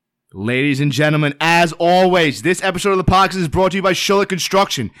Ladies and gentlemen, as always, this episode of the podcast is brought to you by Schulich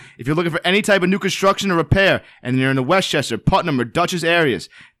Construction. If you're looking for any type of new construction or repair, and you're in the Westchester, Putnam, or Dutchess areas,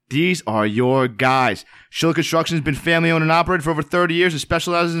 these are your guys. Schulich Construction has been family-owned and operated for over 30 years and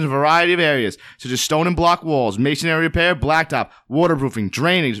specializes in a variety of areas, such as stone and block walls, masonry repair, blacktop, waterproofing,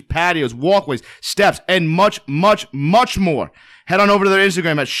 drainage, patios, walkways, steps, and much, much, much more. Head on over to their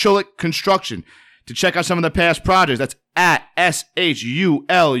Instagram at Schulich Construction to check out some of their past projects. That's at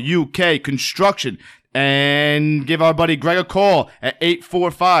SHULUK Construction. And give our buddy Greg a call at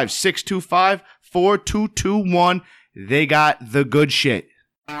 845-625-4221. They got the good shit.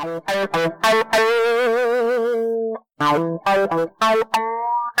 And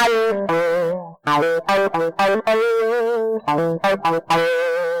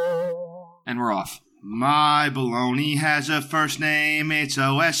we're off. My baloney has a first name, it's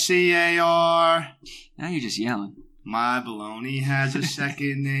OSCAR. Now you're just yelling. My baloney has a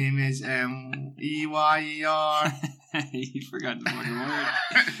second name, it's MEYER. You forgot the fucking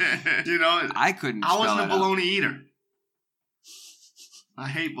word. You know, I couldn't I wasn't a spell it bologna eater. I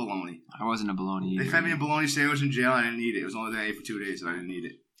hate bologna. I wasn't a bologna eater. They fed me a bologna sandwich in jail, I didn't eat it. It was only that I ate for 2 days, and I didn't eat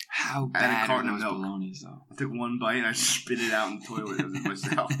it. How I had a bad carton are of those milk. bolognas, though? I took one bite and I spit it out in the toilet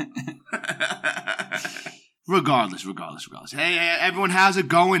myself. Regardless. Hey, everyone, how's it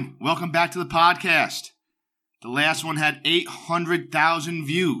going? Welcome back to the podcast. The last one had 800,000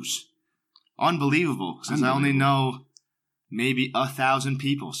 views. Unbelievable, since I only know maybe 1,000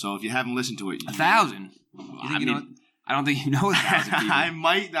 people. So if you haven't listened to it... 1,000? I don't think you know 1,000 people. I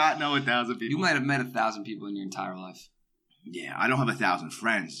might not know 1,000 people. You might have met 1,000 people in your entire life. Yeah, I don't have 1,000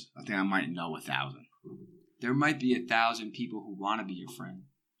 friends. I think I might know 1,000. There might be 1,000 people who want to be your friend.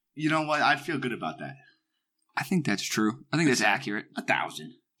 You know what? I'd feel good about that. I think that's true. I think that's accurate.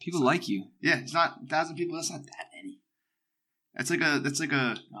 1,000. People like you. Yeah, it's not 1,000 people. That's not that many. That's like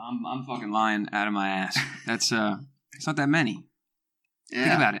a. I'm fucking lying out of my ass. That's it's not that many. Yeah.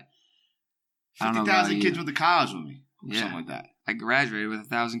 Think about it. 50,000 kids went to college with me. Or something like that. I graduated with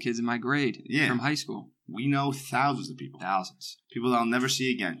 1,000 kids in my grade. Yeah. From high school. We know thousands of people. Thousands. People that I'll never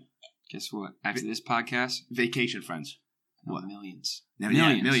see again. Guess what? After this podcast, vacation friends. No, What? Millions.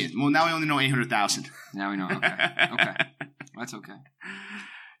 Millions. Millions. Well, now we only know 800,000. Now we know. Okay. That's okay.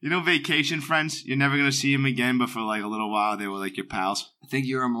 You know, vacation friends. You're never gonna see them again, but for like a little while, they were like your pals. I think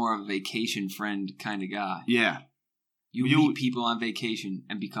you're a more of a vacation friend kind of guy. Yeah. You meet people on vacation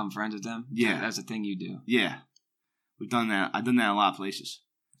and become friends with them. Yeah. That's the thing you do. Yeah. We've done that. I've done that in a lot of places.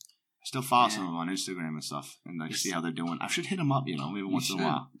 I still follow some of them on Instagram and stuff, and like see how they're doing. I should hit them up, maybe once in a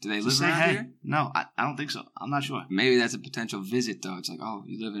while. Do they Just live say around hey. here? No, I don't think so. I'm not sure. Maybe that's a potential visit, though. It's like, oh,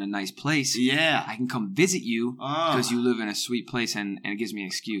 you live in a nice place. Yeah. I can come visit you because you live in a sweet place, and it gives me an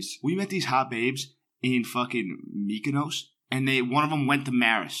excuse. We met these hot babes in fucking Mykonos, and one of them went to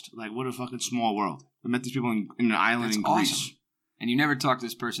Marist. Like, what a fucking small world. We met these people in an island in Greece. Awesome. And you never talk to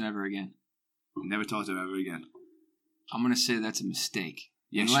this person ever again. Never talked to them ever again. I'm going to say that's a mistake.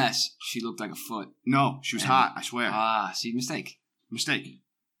 Yeah, unless she looked like a foot. No, she was hot, I swear. See, mistake.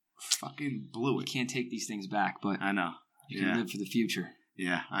 Fucking blew it. You can't take these things back, but I know. You can live for the future.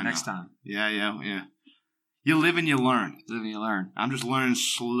 Yeah, I know. Next time. Yeah. You live and you learn. Live and you learn. I'm just learning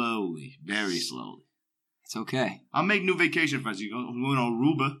slowly, very slowly. It's okay. I'll make new vacation friends. I'm going to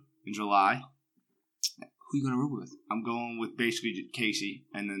Aruba in July. Who are you going to Aruba with? I'm going with basically Casey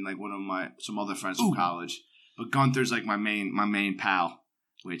and then like some other friends from college. But Gunther's like my main pal.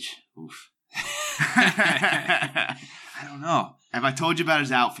 Which, oof. I don't know. Have I told you about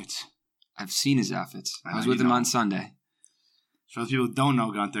his outfits? I've seen his outfits. I was with him on Sunday. For those people who don't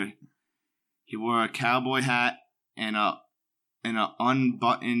know Gunther, he wore a cowboy hat and a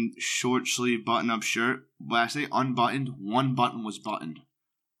unbuttoned short sleeve button up shirt. When I say unbuttoned, one button was buttoned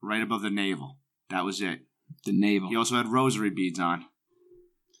right above the navel. That was it. The navel. He also had rosary beads on.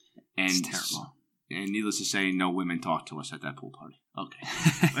 And it's terrible. And needless to say, no women talked to us at that pool party. Okay.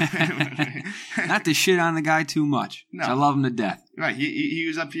 Not to shit on the guy too much. No. I love him to death. Right. He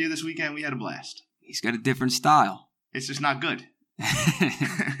was up here this weekend. We had a blast. He's got a different style. It's just not good.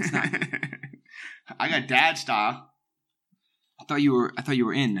 It's not good. I got dad style. I thought you were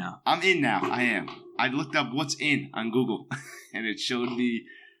in now. I'm in now. I am. I looked up what's in on Google, and it showed me,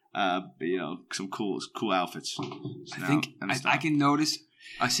 some cool outfits. So I can notice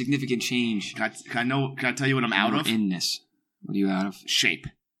a significant change. Can I tell you what I'm out of? Inness. What are you out of? Shape.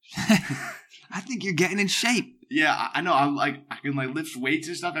 I think you're getting in shape. Yeah, I know. I can lift weights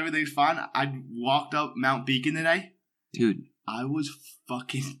and stuff. Everything's fine. I walked up Mount Beacon today. Dude. I was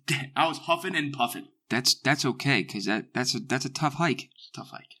fucking dead. I was huffing and puffing. That's okay, because that's a tough hike. It's a tough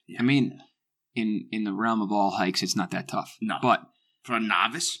hike. Yeah. I mean, in the realm of all hikes, it's not that tough. No. But For a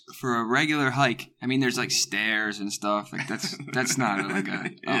novice? For a regular hike. I mean, there's like stairs and stuff. Like that's not like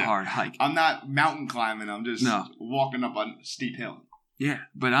a hard hike. I'm not mountain climbing. I'm just walking up a steep hill. Yeah,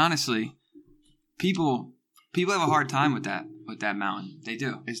 but honestly, people have a hard time with that mountain. They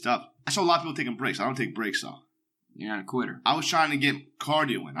do. It's tough. I saw a lot of people taking breaks. I don't take breaks though. You're not a quitter. I was trying to get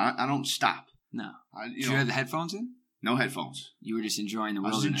cardio in. I don't stop. No. Did you have the headphones in? No headphones. You were just enjoying the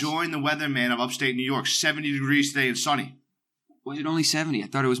wilderness. I was enjoying the weather, man, of upstate New York. 70 degrees today and sunny. Was it only 70? I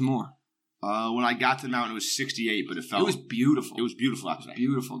thought it was more. When I got to the mountain, it was 68, but it felt... It was beautiful. It was beautiful out today.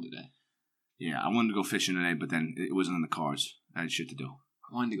 Beautiful today. Yeah, I wanted to go fishing today, but then it wasn't in the cars. I had shit to do.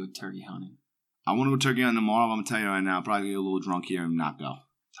 I wanted to go turkey hunting. I want to go turkey hunting tomorrow. I'm going to tell you right now, I'll probably get a little drunk here and not go.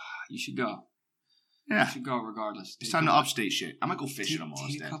 You should go. Yeah. You should go regardless. It's time to upstate shit. I might go fishing tomorrow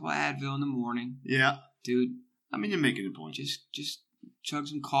instead. Take a couple of Advil in the morning. Yeah. Dude. I mean, you're making a point. Just chug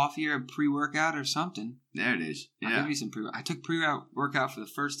some coffee or a pre-workout or something. There it is. Yeah. I'll give you some I took pre-workout for the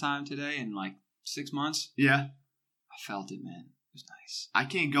first time today in like 6 months. Yeah. I felt it, man. It was nice. I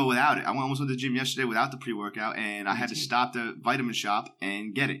can't go without it. I almost went to the gym yesterday without the pre-workout, and I had to stop the vitamin shop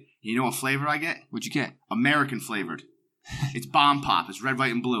and get it. You know what flavor I get? What'd you get? American flavored. It's Bomb Pop. It's red,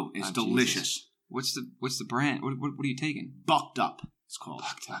 white, and blue. It's delicious. Jesus. What's the brand? What are you taking? Bucked Up. It's called.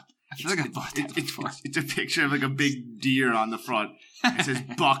 Bucked Up. I feel like I bought that before. It's a picture of like a big deer on the front. It says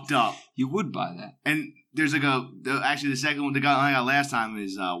Bucked Up. You would buy that. And there's like actually the second one, the guy I got last time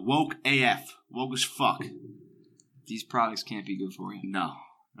is Woke AF. Woke as fuck. These products can't be good for you. No.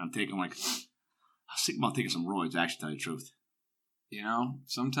 I'm taking I was thinking about taking some roids, actually, to tell you the truth. You know,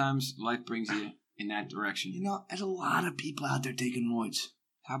 sometimes life brings you in that direction. You know, there's a lot of people out there taking roids.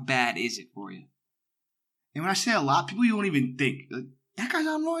 How bad is it for you? And when I say a lot, people you don't even think. Like, that guy's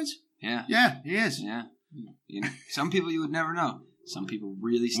on roids? Yeah. Yeah, he is. Yeah. You know, some people you would never know. Some people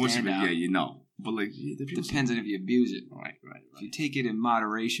really stand out. Yeah, you know. But like, depends on if you abuse it. Right. If you take it in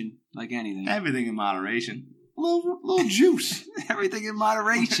moderation, like anything. Everything in moderation. A little juice. Everything in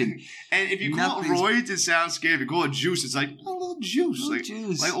moderation. And if you call it roids, it sounds scary. If you call it juice, it's like a little juice.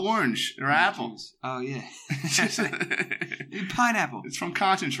 Like orange or apple. Juice. Oh, yeah. Pineapple. It's from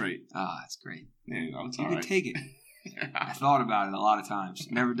concentrate. Oh, that's great. Yeah, you know, it's you can take it. I thought about it a lot of times.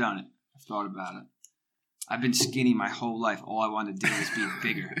 Never done it. I've thought about it. I've been skinny my whole life. All I wanted to do was be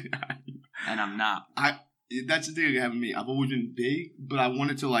bigger. And I'm not. That's the thing that happened to me. I've always been big, but I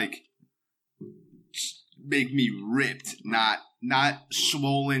wanted to like make me ripped, not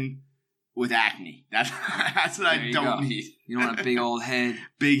swollen with acne. That's what I don't need. You don't want a big old head.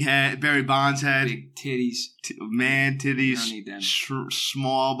 Big head, Barry Bonds head. Big titties. Man titties. You don't need them.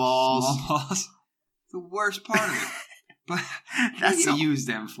 Small balls. Small balls. The worst part of it. But what do you use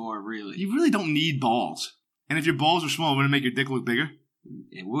them for, really? You really don't need balls. And if your balls are small, wouldn't it make your dick look bigger?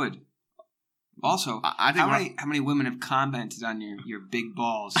 It would. Also, I think how many women have commented on your big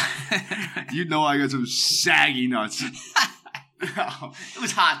balls? You know I got some saggy nuts. It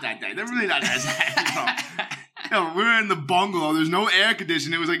was hot that day. They're really not that saggy. No, we were in the bungalow. There's no air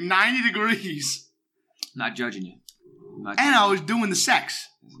conditioning. It was like 90 degrees. Not judging you. And I was doing the sex.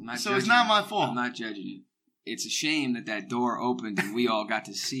 So it's not my fault. I'm not judging you. It's a shame that door opened and we all got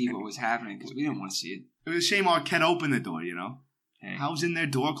to see what was happening because we didn't want to see it. It was a shame Arquette opened the door, you know? Hey. I was in there,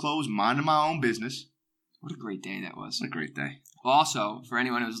 door closed, minding my own business. What a great day that was. What a great day. Also, for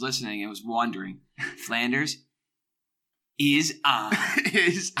anyone who was listening and was wondering, Flanders is on.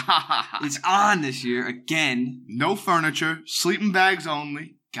 Is on. It's on this year again. No furniture, sleeping bags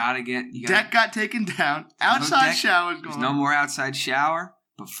only. Deck got taken down. Outside shower's gone. There's no more outside shower,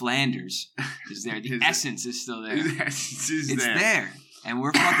 but Flanders is there. The essence is still there. The essence is it's there. And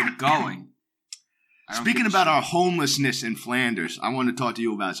we're fucking going. Speaking about our homelessness in Flanders, I want to talk to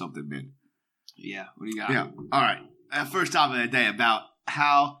you about something, man. Yeah, what do you got? Yeah, all right. First topic of the day about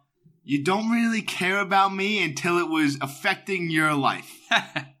how you don't really care about me until it was affecting your life.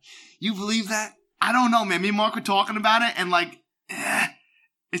 You believe that? I don't know, man. Me and Mark were talking about it, and like,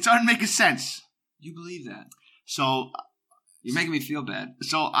 it's starting to make sense. You believe that? So you're making me feel bad.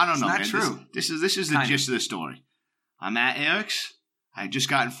 So I don't know, man. It's not true. This is the gist of the story. I'm at Eric's. I had just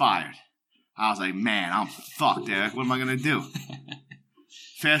gotten fired. I was like, man, I'm fucked, Eric. What am I going to do?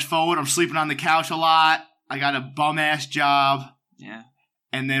 Fast forward, I'm sleeping on the couch a lot. I got a bum-ass job. Yeah.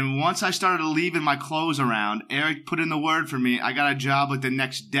 And then once I started leaving my clothes around, Eric put in the word for me. I got a job like the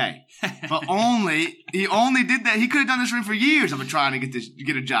next day. But he only did that. He could have done this for me for years. I've been trying to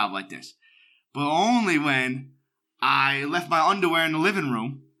get a job like this. But only when I left my underwear in the living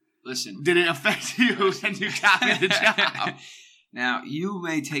room. Listen. Did it affect you and you got me the job? Now, you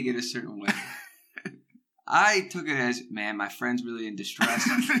may take it a certain way. I took it as, man, my friend's really in distress.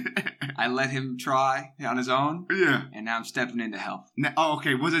 I let him try on his own. Yeah. And now I'm stepping in to help.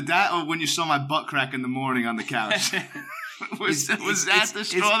 Okay. Was it that or when you saw my butt crack in the morning on the couch? was that the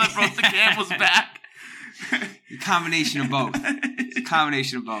straw that broke the camel's back? A combination of both.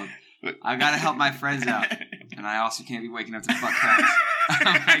 I got to help my friends out. And I also can't be waking up to butt cracks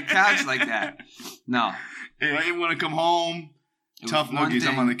on my couch like that. No. Hey, I didn't want to come home. Tough noogies,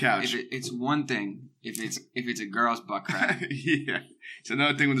 I'm on the couch. It's one thing if it's a girl's butt crack. Yeah. It's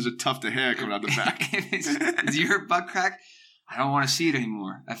another thing when there's a tuft of hair coming out the back. If it's your butt crack, I don't want to see it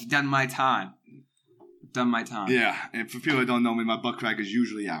anymore. I've done my time. Yeah. And for people that don't know me, my butt crack is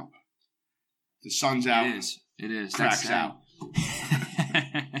usually out. The sun's out. It is. Cracks out.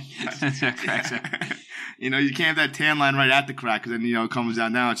 Cracks out. You know, you can't have that tan line right at the crack because then, you know, it comes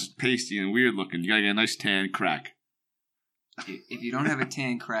down now. It's just pasty and weird looking. You got to get a nice tan crack. If you don't have a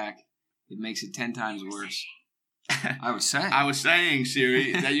tan crack, it makes it 10 times worse. I was saying,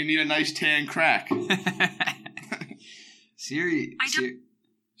 Siri, that you need a nice tan crack. Siri,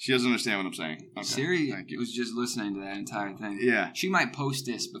 she doesn't understand what I'm saying. Okay, Siri was just listening to that entire thing. Yeah. She might post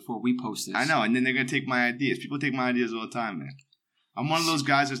this before we post this. I know, and then they're going to take my ideas. People take my ideas all the time, man. I'm one of those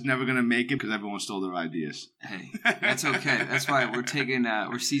guys that's never going to make it because everyone stole their ideas. Hey, that's okay. That's why we're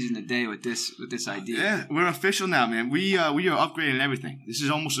seizing the day with this idea. Yeah, we're official now, man. We are upgrading everything. This is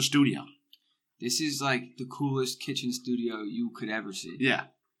almost a studio. This is like the coolest kitchen studio you could ever see. Yeah.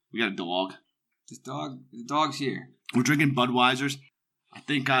 We got a dog. The dog's here. We're drinking Budweisers. I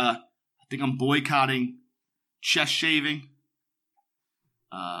think I'm boycotting chest shaving.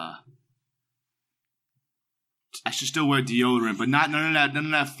 I should still wear deodorant, but none of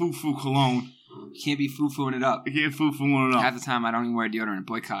that foo-foo cologne. You can't be foo-fooing it up. You can't foo-fooing it up. Half the time I don't even wear deodorant.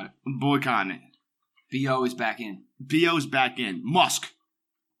 Boycott it. I'm boycotting it. B.O. is back in. B.O.'s back in. Musk.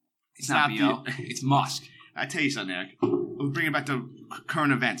 It's not B.O. It's Musk. I tell you something, Eric. We'll bring it back to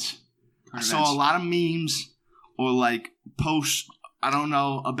current events. I saw a lot of memes or like posts, I don't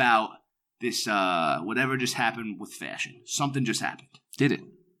know, about this, whatever just happened with fashion. Something just happened. Did it?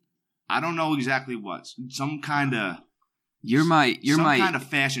 I don't know exactly what. Some kind of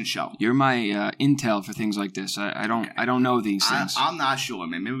fashion show. You're my intel for things like this. I don't know these things. I'm not sure,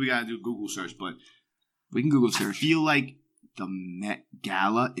 man. Maybe we gotta do Google search, but we can Google search. I feel like the Met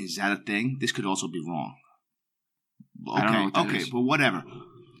Gala, is that a thing? This could also be wrong. Okay, I don't know what that is. But whatever.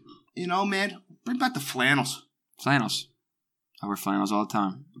 You know, man, bring back the flannels. Flannels. I wear flannels all the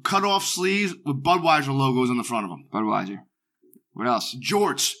time. Cut off sleeves with Budweiser logos on the front of them. Budweiser. What else?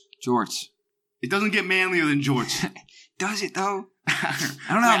 Jorts. It doesn't get manlier than jorts. Does it, though? I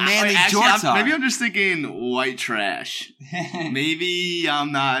don't know how manly jorts are. Maybe I'm just thinking white trash. Maybe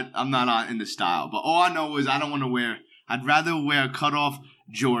I'm not in the style. But all I know is I'd rather wear cut-off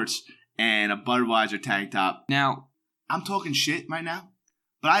jorts and a Budweiser tank top. Now, I'm talking shit right now,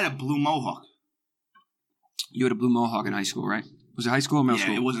 but I had a blue mohawk. You had a blue mohawk in high school, right? Was it high school or middle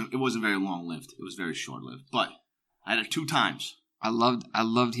school? It wasn't very long-lived. It was very short-lived. But I had it 2 times. I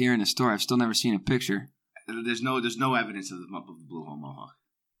loved hearing the story. I've still never seen a picture. There's no evidence of the blue mohawk.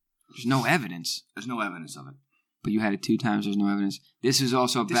 There's no evidence. There's no evidence of it. But you had it 2 times. There's no evidence. This is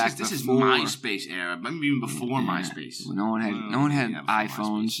also back before. This is MySpace era. Maybe even before MySpace. Well, no one had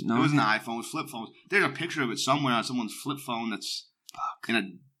iPhones. It wasn't iPhones, flip phones. There's a picture of it somewhere on someone's flip phone that's in a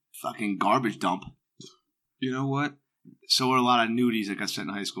fucking garbage dump. You know what? So were a lot of nudies that got sent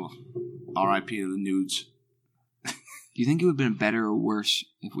in high school. R.I.P. to the nudes. Do you think it would have been better or worse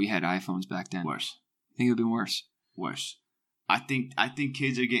if we had iPhones back then? Worse. I think it would have been worse. Worse. I think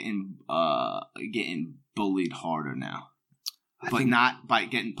kids are getting bullied harder now, but not by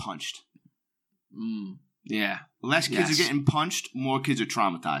getting punched. Yeah. Less kids are getting punched. More kids are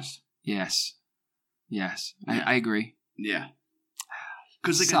traumatized. Yes. I agree. Yeah.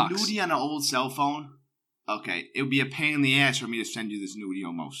 Because like a nudie on an old cell phone. Okay, it would be a pain in the ass for me to send you this nudie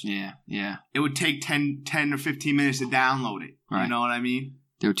almost. Yeah. It would take 10 or 15 minutes to download it. Right. You know what I mean?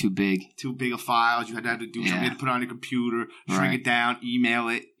 They were too big. Too big of files. You had to do something. You had to put it on your computer, shrink it down, email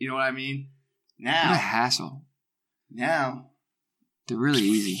it. You know what I mean? Now. What a hassle. Now. They're really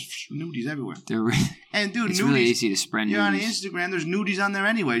easy. Nudies everywhere. And dude, it's nudies, really easy to spread nudies. You're on Instagram. There's nudies on there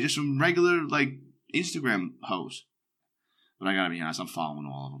anyway. Just some regular, like, Instagram hoes. But I gotta be honest, I'm following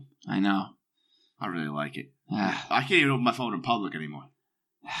all of them. I know. I really like it. I can't even open my phone in public anymore.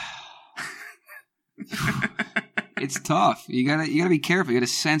 It's tough. You gotta be careful. You gotta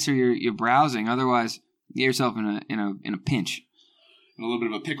censor your browsing, otherwise you get yourself in a pinch. A little bit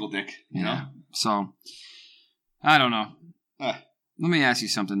of a pickle dick, you know. So I don't know. Let me ask you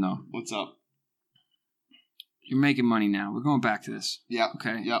something though. What's up? You're making money now. We're going back to this. Yeah.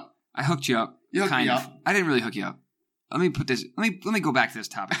 Okay. Yep. I hooked you up You hooked me up. I didn't really hook you up. Let me put this. Let me go back to this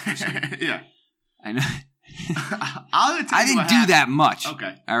topic for a second. Yeah. I know. I didn't do that much.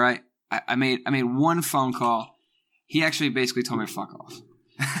 Okay. All right. I made one phone call. He actually basically told me to fuck off.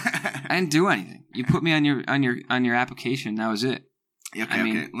 I didn't do anything. You put me on your application. That was it. Okay.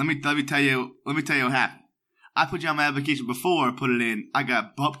 Okay. Let me tell you what happened. I put you on my application before I put it in. I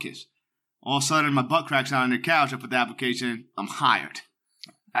got butt kiss. All of a sudden, my butt cracks out on the couch. I put the application. I'm hired.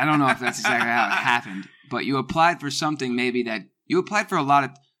 I don't know if that's exactly how it happened, but you applied for something maybe that you applied for a lot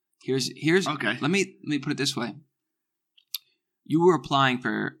of. Here's okay. Let me put it this way. You were applying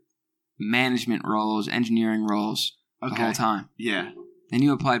for management roles, engineering roles the whole time. Yeah. Then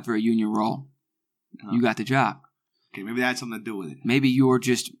you applied for a union role. You got the job. Okay, maybe that had something to do with it. Maybe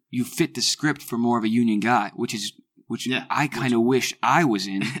you fit the script for more of a union guy, which I kind of wish I was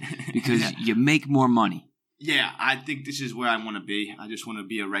in because you make more money. Yeah, I think this is where I want to be. I just want to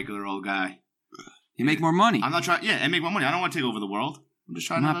be a regular old guy. You make more money. I'm not trying. Yeah, I make more money. I don't want to take over the world. I'm just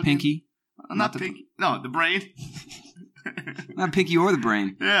trying. I'm not Pinky. I'm not Pinky. No, the brain. Not Pinky or the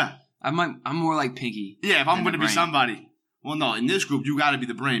brain. Yeah. I'm more like Pinky. Yeah, if I'm going to be somebody. Well, no, in this group, you got to be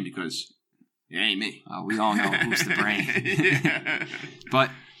the brain because it ain't me. We all know who's the brain. Yeah. But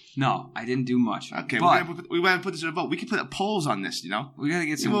no, I didn't do much. Okay, but we got to put this in a vote. We can put polls on this, you know? We got to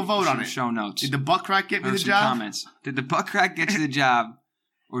get some, we'll vote on it. Show notes. Did the butt crack get me the some job? Comments. Did the butt crack get you the job?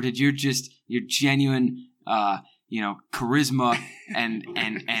 Or did your genuine charisma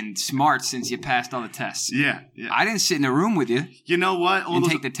and smart since you passed all the tests? Yeah. I didn't sit in a room with you. You know what?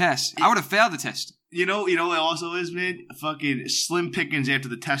 Take the test. I would have failed the test. You know what also is, man? Fucking slim pickings after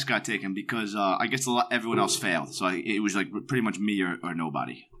the test got taken because I guess everyone else failed. So it was like pretty much me or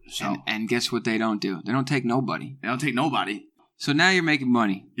nobody. So and guess what they don't do? They don't take nobody. They don't take nobody. So now you're making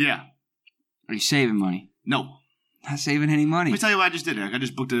money. Yeah. Are you saving money? No. Not saving any money. Let me tell you what I just did. I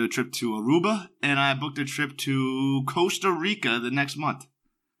just booked a trip to Aruba and I booked a trip to Costa Rica the next month.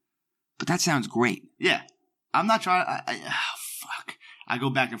 But that sounds great. Yeah. I'm not trying. Fuck. I go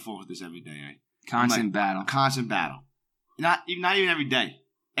back and forth with this every day. Right? Constant battle. Constant battle. Not even every day.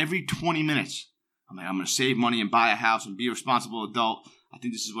 Every 20 minutes. I'm like, I'm going to save money and buy a house and be a responsible adult. I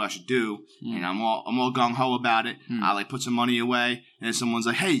think this is what I should do. And I'm all gung-ho about it. I like put some money away. And then someone's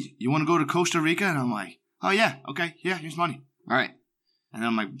like, hey, you want to go to Costa Rica? And I'm like, oh, yeah. Okay. Yeah, here's money. All right. And then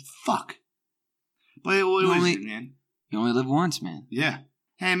I'm like, fuck. But it was, man. You only live once, man. Yeah.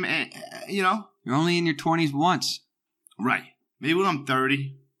 Hey, man, you know. You're only in your 20s once. Right. Maybe when I'm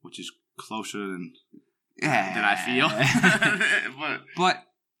 30, which is closer than I feel. But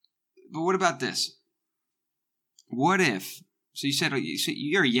what about this? What if? So you said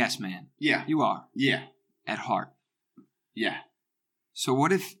you're a yes man. Yeah. You are. Yeah. At heart. Yeah. So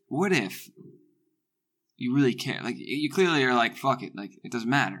what if you really care? Like you clearly are like fuck it. Like it doesn't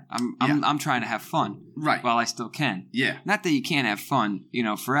matter. I'm trying to have fun. Right. While I still can. Yeah. Not that you can't have fun,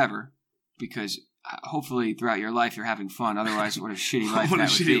 forever, because hopefully throughout your life you're having fun. Otherwise, what a shitty life that would be. What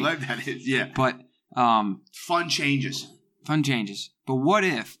a shitty life that is. Yeah. But fun changes. Fun changes. But what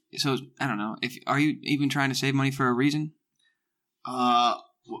if? So I don't know. Are you even trying to save money for a reason?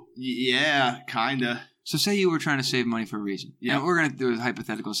 Yeah, kinda. So say you were trying to save money for a reason. Yeah. We're gonna do a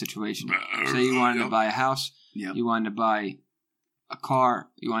hypothetical situation. Say you wanted to buy a house. Yep. You wanted to buy a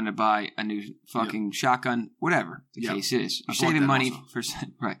car. You wanted to buy a new fucking shotgun. Whatever the case is, you're saving money for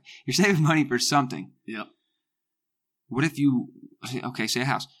right. You're saving money for something. Yep. What if you say a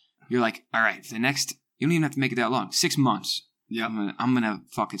house? You're like, all right, for the next. You don't even have to make it that long. 6 months. Yeah. I'm gonna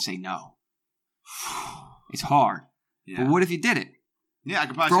fucking say no. It's hard. Yeah. But what if you did it? Yeah, I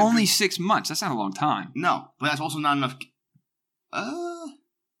could probably for only 6 months. That's not a long time. No, but that's also not enough.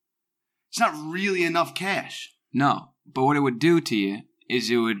 It's not really enough cash. No, but what it would do to you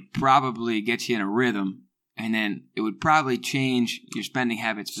is it would probably get you in a rhythm, and then it would probably change your spending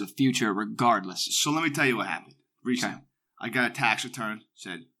habits for the future, regardless. So let me tell you what happened recently. Okay. I got a tax return.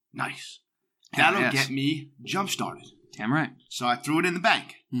 Said nice. That'll get me jump-started. Damn right. So I threw it in the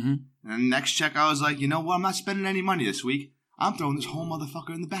bank. Mm-hmm. And the next check, I was like, you know what? I'm not spending any money this week. I'm throwing this whole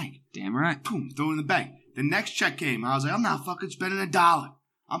motherfucker in the bank. Damn right. Boom, threw it in the bank. The next check came. I was like, I'm not fucking spending $1.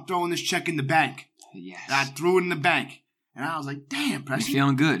 I'm throwing this check in the bank. Yes. And I threw it in the bank. And I was like, damn, Preston. You're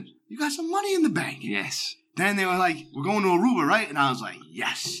feeling good. You got some money in the bank. Yes. Then they were like, we're going to Aruba, right? And I was like,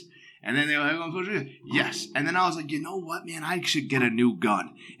 yes. And then they were like, we're going to Costa Rica. Yes. And then I was like, you know what, man? I should get a new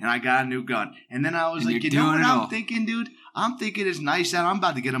gun. And I got a new gun. And then I was like, you know what I'm thinking, dude? I'm thinking it's nice that I'm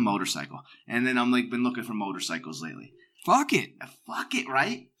about to get a motorcycle. And then I'm like, been looking for motorcycles lately. Fuck it. Fuck it,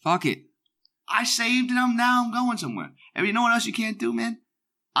 right? Fuck it. I saved and now I'm going somewhere. And you know what else you can't do, man?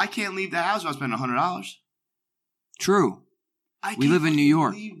 I can't leave the house without spending $100. True. We live in New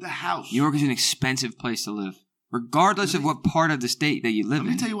York. Leave the house. New York is an expensive place to live, regardless of what part of the state that you live in.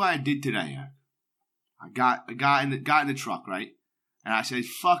 Let me tell you what I did today. I got in the truck, right? And I said,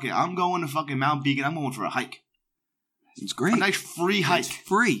 fuck it. I'm going to fucking Mount Beacon. I'm going for a hike. It's great. A nice free hike. It's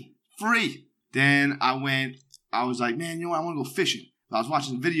free. Free. Then I was like, man, you know what? I want to go fishing. I was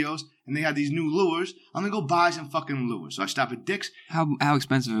watching videos, and they had these new lures. I'm going to go buy some fucking lures. So I stopped at Dick's. How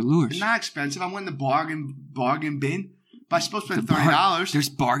expensive are lures? They're not expensive. I went in the bargain bin. But I supposed to spend $30. There's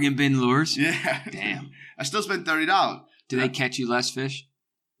bargain bin lures? Yeah. Damn. I still spent $30. Do they catch you less fish?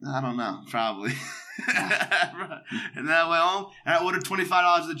 I don't know. Probably. And then I went home, and I ordered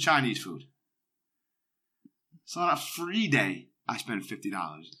 $25 of the Chinese food. So on a free day, I spent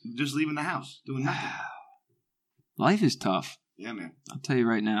 $50 just leaving the house, doing nothing. Life is tough. Yeah, man. I'll tell you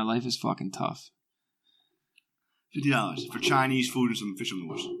right now, life is fucking tough. $50 for Chinese food and some fishing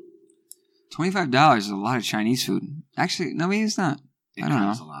lures. $25 is a lot of Chinese food. Actually, no, maybe it's not. I don't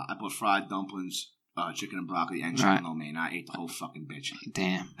know. It's a lot. I bought fried dumplings, chicken and broccoli, and chicken lo mein. I ate the whole fucking bitch.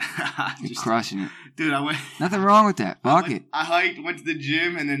 Damn. You're crushing it. Dude, I went... Nothing wrong with that. Fuck it. I hiked, went to the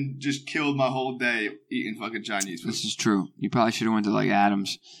gym, and then just killed my whole day eating fucking Chinese food. This is true. You probably should have went to, like,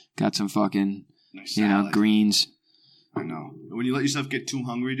 Adam's. Got some fucking, nice greens. I know. When you let yourself get too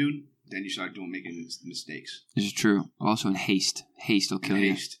hungry, dude, then you start making mistakes. This is true. Also in haste. Haste will kill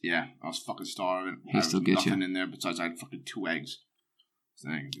you. Haste, yeah. I was fucking starving. Haste will get you. Nothing in there besides I had fucking 2 eggs. So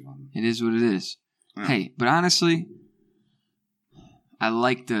that ain't gonna be on. It is what it is. Yeah. Hey, but honestly, I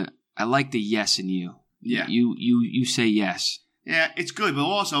like the yes in you. Yeah. You say yes. Yeah, it's good, but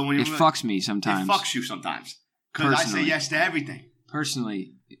also when you... It fucks me sometimes. It fucks you sometimes. Because I say yes to everything.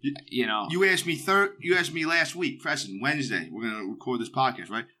 Personally, You asked me last week, Preston, Wednesday, we're going to record this podcast,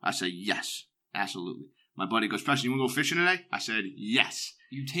 right? I say yes, absolutely. My buddy goes, Preston, you want to go fishing today? I said yes.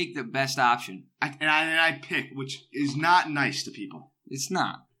 You take the best option. I pick, which is not nice to people. It's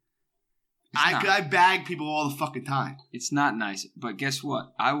not. I bag people all the fucking time. It's not nice. But guess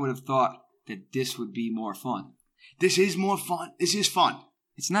what? I would have thought that this would be more fun. This is more fun. This is fun.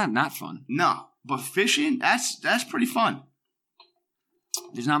 It's not fun. No. But fishing, that's pretty fun.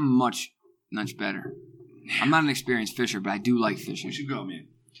 There's not much better. I'm not an experienced fisher, but I do like fishing. We should go, man.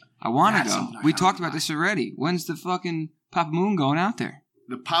 I want to go. We talked about this already. When's the fucking Papa Moon going out there?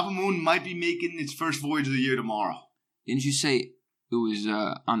 The Papa Moon might be making its first voyage of the year tomorrow. Didn't you say it was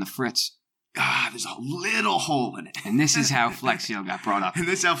on the Fritz? There's a little hole in it. And this is how Flex Seal got brought up.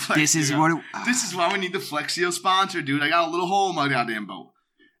 This is why we need the Flex Seal sponsor, dude. I got a little hole in my goddamn boat.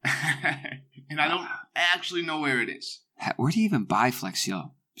 And I don't actually know where it is. Where do you even buy Flex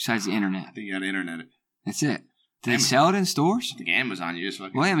Seal besides the internet? I think you got to internet it. That's it. Do they sell it in stores? I think Amazon. You just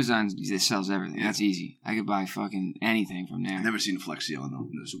fucking... Well, Amazon sells everything. Yeah. That's easy. I could buy fucking anything from there. I've never seen a Flex Seal in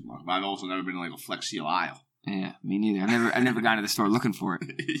the supermarket. But I've also never been in like a Flex Seal aisle. Yeah, me neither. I've never gone to the store looking for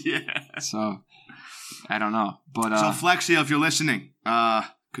it. Yeah. So, I don't know. But so Flex Seal, if you're listening,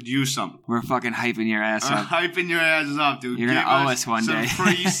 could use some. We're fucking hyping your ass up. Hyping your asses up, dude. You're going to owe us one day. Some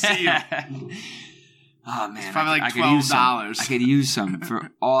free seal. Oh, man. It's probably like $12. I could use some for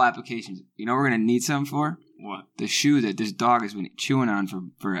all applications. You know what we're going to need some for? What? The shoe that this dog has been chewing on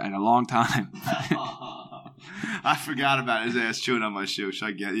for a long time. I forgot about his ass chewing on my shoe. Should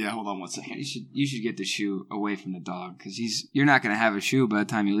I get? Yeah, hold on one second. You should get the shoe away from the dog because you're not going to have a shoe by the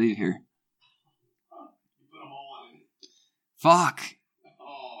time you leave here. You put a hole in it. Fuck.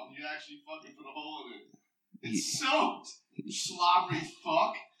 Oh, you actually fucking put a hole in it. It's soaked. You slobbery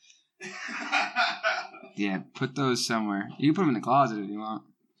fuck. Yeah, put those somewhere. You can put them in the closet if you want.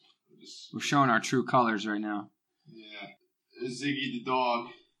 We're showing our true colors right now. Yeah. Ziggy the dog.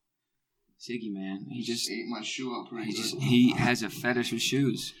 Ziggy, man. He just ate my shoe up pretty good. He has a fetish with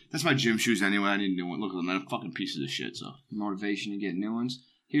shoes. That's my gym shoes anyway. I need a new one. Look at them. They're fucking pieces of shit, so. Motivation to get new ones.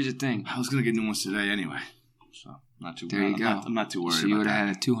 Here's the thing. I was going to get new ones today anyway. So, not too There you go. I'm not too worried about that. So you would have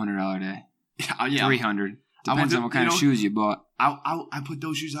had a $200 day. Yeah. $300. Depends on what kind of shoes you bought. I put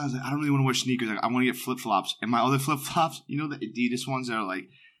those shoes on. I was like, I don't really want to wear sneakers. I want to get flip-flops. And my other flip-flops, you know the Adidas ones that are like,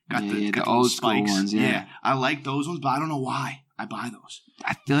 got the old school ones, yeah. I like those ones, but I don't know why I buy those.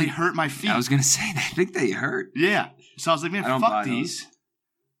 I feel like they hurt my feet. I was going to say that. I think they hurt. Yeah. So I was like, man, fuck these.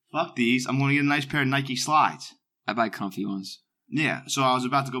 Fuck these. I'm going to get a nice pair of Nike slides. I buy comfy ones. Yeah. So I was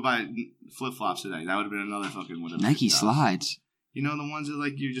about to go buy flip-flops today. That would have been another fucking whatever. Nike slides. You know the ones that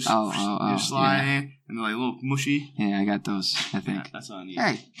like you just you slide in and they're like a little mushy? Yeah, I got those, I think. Yeah, that's all I need.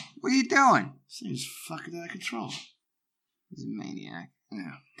 Hey, what are you doing? This thing is fucking out of control. He's a maniac.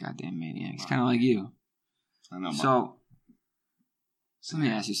 Yeah. Goddamn maniac. He's kind of like you. I know. So let me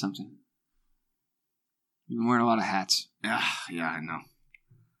ask you something. You've been wearing a lot of hats. Yeah, I know.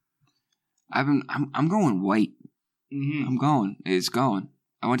 I'm going white. Mm-hmm. I'm going. It's going.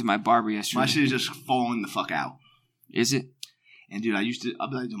 I went to my barber yesterday. My shit is just falling the fuck out. Is it? And dude, I'd be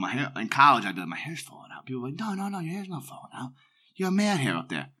like, my hair in college. I'd be like, my hair's falling out. People were like, no, your hair's not falling out. You got man hair up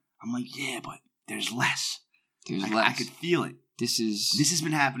there. I'm like, yeah, but there's less. I could feel it. This has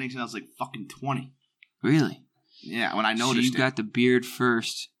been happening since I was like fucking 20. Really? Yeah, when I noticed So you got the beard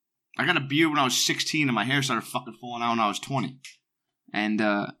first. I got a beard when I was 16 and my hair started fucking falling out when I was 20. And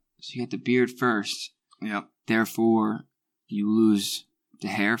so you got the beard first. Yep. Therefore, you lose the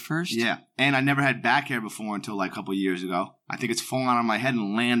hair first? Yeah. And I never had back hair before until like a couple of years ago. I think it's falling out on my head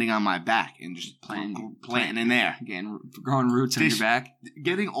and landing on my back and just planting in there. Again, growing roots on your back.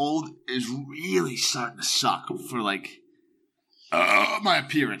 Getting old is really starting to suck for like my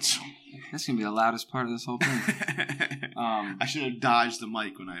appearance. That's going to be the loudest part of this whole thing. I should have dodged the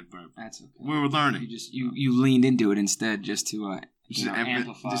mic when I burped. That's okay. We were learning. You leaned into it instead just to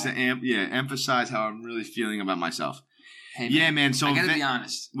amplify. Just to emphasize how I'm really feeling about myself. Hey, yeah, man. So I gotta be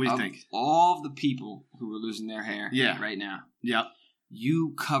honest. What do you think? All of the people who are losing their hair right now. Yep.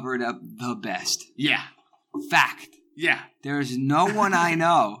 You covered up the best. Yeah. Fact. Yeah. There's no one I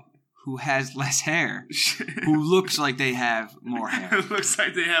know who has less hair who looks like they have more hair. It looks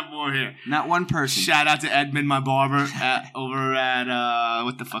like they have more hair. Not one person. Shout out to Edmund, my barber, over at,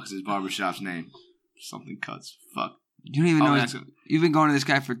 what the fuck is his barbershop's name? Something Cuts. Fuck. You don't even know. You've been going to this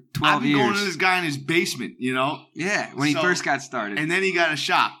guy for 12 years. I've been going to this guy in his basement, you know? Yeah, when he first got started. And then he got a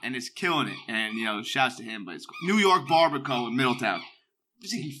shop, and it's killing it. And, you know, shouts to him, but it's New York Barber Co. in Middletown.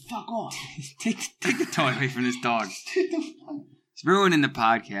 Fuck off. Take the toy away from this dog. It's ruining the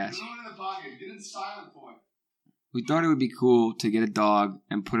podcast. Get in silent for it. We thought it would be cool to get a dog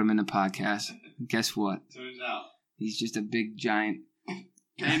and put him in the podcast. Guess what? Turns out. He's just a big, giant...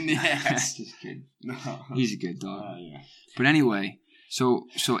 in the ass. Just kidding. No. He's a good dog. Yeah. But anyway, so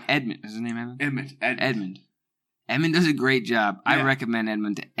Edmund, is his name Edmund? Edmund. Edmund does a great job. Yeah. I recommend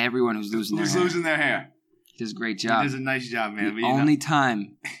Edmund to everyone who's losing their hair. losing their hair. He does a great job. He does a nice job, man. The only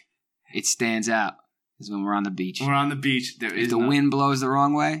time it stands out is when we're on the beach. We're on the beach. If the wind blows the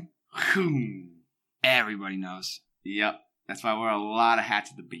wrong way, everybody knows. Yep. That's why I wear a lot of hats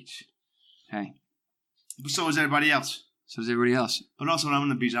at the beach. Hey. But so is everybody else. So does everybody else. But also when I'm on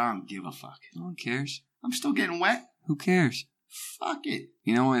the beach, I don't give a fuck. No one cares. I'm still getting wet. Who cares? Fuck it.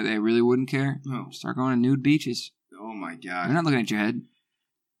 You know what they really wouldn't care? No. Start going to nude beaches. Oh my God. They're not looking at your head.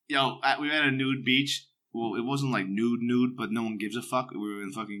 Yo, we were at a nude beach. Well, it wasn't like nude, but no one gives a fuck. We were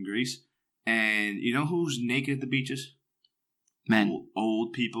in fucking Greece. And you know who's naked at the beaches? Men.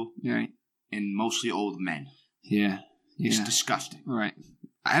 Old people. Right. And mostly old men. Yeah. It's disgusting. Right.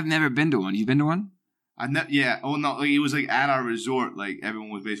 I've never been to one. You been to one? Yeah. Oh, no. Like, it was like at our resort. Like, everyone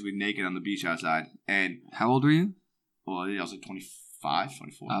was basically naked on the beach outside. And how old were you? Well, I was like 25,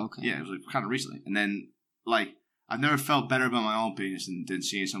 24. Oh, okay. Yeah, it was like kind of recently. And then, like, I've never felt better about my own penis than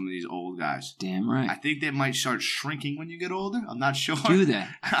seeing some of these old guys. Damn right. I think they might start shrinking when you get older. I'm not sure. Do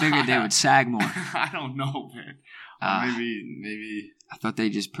that. I figured they would sag more. I don't know, man. Maybe. I thought they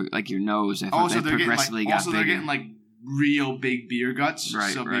just put, like your nose. I thought they progressively got bigger. They're getting like real big beer guts.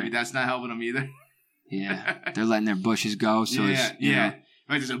 Right, so maybe that's not helping them either. Yeah. They're letting their bushes go. So yeah.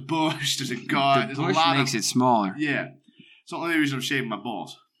 Right, there's a bush, there's a gut. The bush makes it smaller. Yeah. It's the only reason I'm shaving my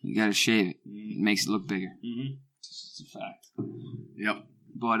balls. You got to shave it. It makes it look bigger. Mm-hmm. It's a fact. Yep.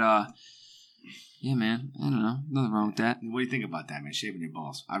 But, yeah, man. I don't know. Nothing wrong with that. What do you think about that, man? Shaving your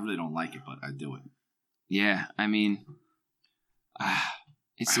balls. I really don't like it, but I do it. Yeah, I mean,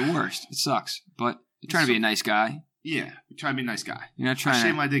 it's the worst. It sucks. But you're trying to be a nice guy. Yeah, you're trying to be a nice guy. You're not trying I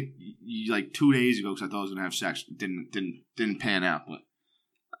shaved my dick like 2 days ago because I thought I was gonna have sex. It didn't pan out. But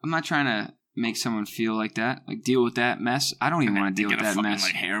I'm not trying to make someone feel like that. Like deal with that mess. I don't even want to deal with that mess.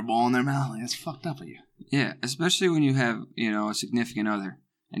 Like hairball in their mouth. Like, that's fucked up of you. Yeah, especially when you have a significant other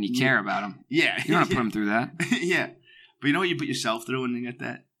and you care about them. Yeah, you don't want to put them through that. Yeah, but you know what you put yourself through when you get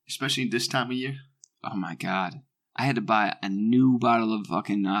that, especially this time of year. Oh my God, I had to buy a new bottle of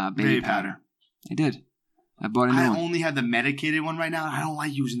fucking baby powder. I did. I bought a new one. I only have the medicated one right now. I don't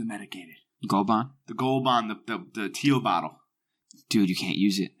like using the medicated. Gold Bond? The Gold Bond, the teal bottle. Dude, you can't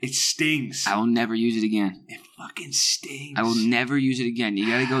use it. It stings. I will never use it again. It fucking stings. I will never use it again. You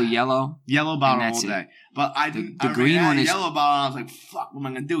gotta go yellow. Yellow bottle all day. But the green one is yellow bottle. And I was like, "Fuck, what am I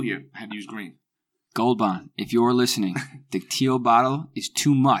gonna do here?" I had to use green. Gold Bond. If you're listening, the teal bottle is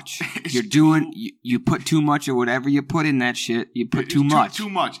too much. You're doing. You put too much of whatever you put in that shit. You put too much. Too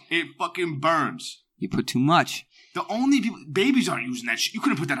much. It fucking burns. You put too much. The only babies aren't using that shit. You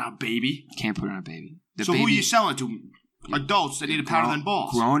couldn't put that on a baby. Can't put it on a baby. So who are you selling it to? Adults that need a powder than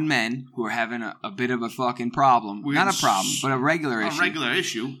balls. Grown men who are having a bit of a fucking problem. Not a problem, but a regular issue. A regular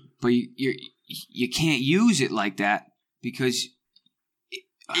issue. But you can't use it like that because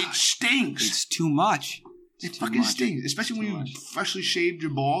it stinks. It's too much. It fucking stinks, especially when you freshly shaved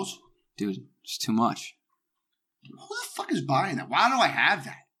your balls. Dude, it's too much. Who the fuck is buying that? Why do I have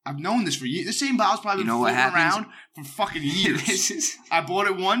that? I've known this for years. The same bottle's probably been floating around for fucking years. I bought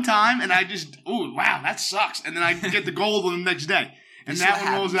it one time and I just, oh, wow, that sucks. And then I get the gold one the next day. And that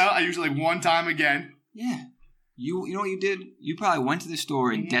one rolls out. I use it like one time again. Yeah. You know what you did? You probably went to the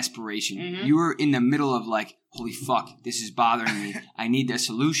store in desperation. Mm-hmm. You were in the middle of like, holy fuck, this is bothering me. I need a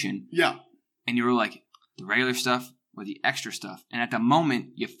solution. Yeah. And you were like, the regular stuff or the extra stuff. And at the moment,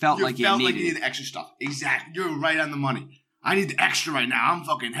 you felt like you needed the extra stuff. Exactly. You're right on the money. I need the extra right now. I'm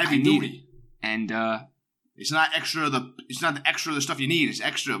fucking heavy duty. And it's not extra it's not the extra of the stuff you need. It's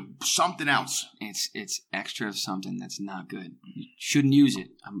extra of something else. It's extra of something that's not good. You shouldn't use it.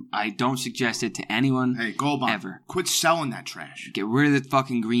 I don't suggest it to anyone. Hey, Gold Bond, ever. Quit selling that trash. Get rid of the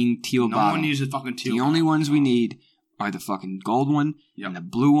fucking green teal bottle. No one uses fucking teal. The only ones we need are the fucking gold one and the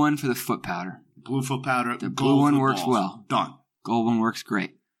blue one for the foot powder. Blue foot powder. The blue one works well. Done. Gold one works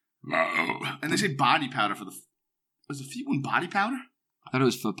great. And they say body powder for the. Was the feet one body powder? I thought it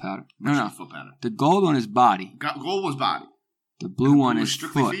was foot powder. No. Foot powder. The gold one is body. Gold was body. The blue one is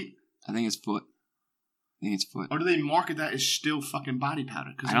strictly foot. Feet? I think it's foot. Or do they market that as still fucking body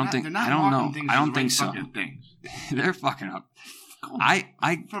powder? I don't think. I don't know. I don't think so. They're fucking up.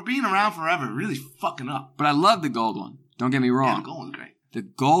 I for being around forever, really fucking up. But I love the gold one. Don't get me wrong. Yeah, the gold one's great. The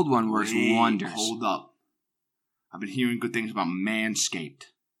gold one works wonders. Hold up. I've been hearing good things about Manscaped.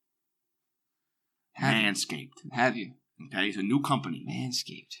 Manscaped. Have you? Okay, it's a new company.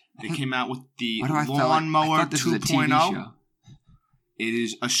 Manscaped. They came out with the Lawnmower 2.0. It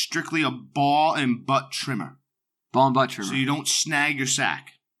is strictly a ball and butt trimmer. Ball and butt trimmer. So you don't snag your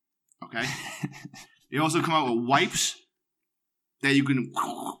sack. Okay? They also come out with wipes that you can...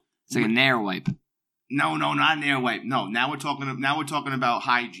 It's like a Nair wipe. No, not an air wipe. No, now we're talking about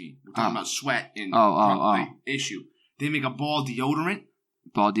hygiene. We're talking about sweat and issue. They make a ball deodorant.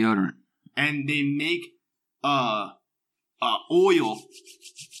 Ball deodorant. And they make oil,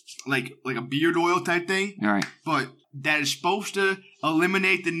 like a beard oil type thing. All right. But that is supposed to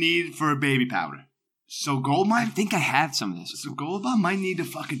eliminate the need for a baby powder. So Goldmine, I think I have some of this. So Goldmine might need to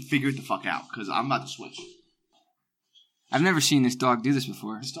fucking figure it the fuck out because I'm about to switch. I've never seen this dog do this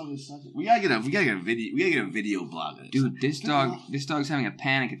before. This dog is such we gotta get a video. We gotta get a video blog of this. Dude, this dog's having a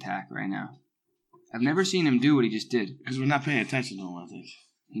panic attack right now. I've never seen him do what he just did. Because we're not paying attention to him, I think.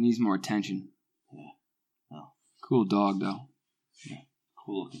 He needs more attention. Yeah. Oh. Cool dog though. Yeah.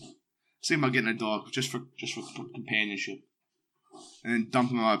 Cool looking. I was thinking about getting a dog just for companionship. And then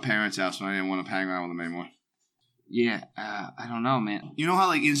dump him at my parents' house when I didn't want to hang around with him anymore. Yeah, I don't know, man. You know how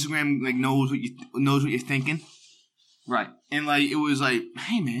like Instagram like knows what you're thinking? Right. And like it was like,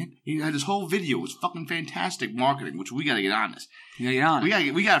 hey man, he had this whole video. It was fucking fantastic marketing, which we gotta get on this. You gotta get on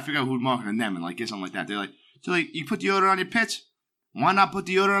it. We gotta figure out who's marketing them and like get something like that. They're like, so like you put deodorant on your pits? Why not put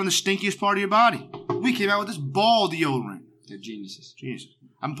deodorant on the stinkiest part of your body? We came out with this ball deodorant. They're geniuses. Geniuses.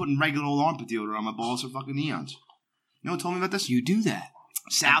 I'm putting regular old armpit deodorant on my balls for fucking eons. You know what told me about this? You do that.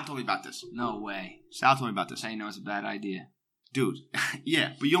 Sal told me about this. No way. Sal told me about this. That's how you know it's a bad idea. Dude,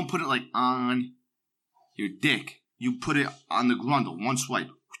 yeah, but you don't put it like on your dick. You put it on the grundle, one swipe.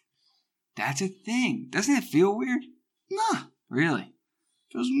 That's a thing. Doesn't it feel weird? Nah. Really?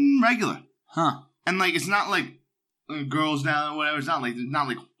 Feels regular. Huh. And like it's not like girls now or whatever. It's not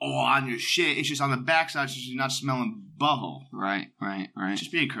like on your shit. It's just on the backside so you're not smelling butthole. Right.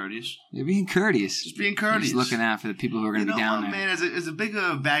 Just being courteous. You're being courteous. Just being courteous. Just looking out for the people who are going to be down there. Man, as a big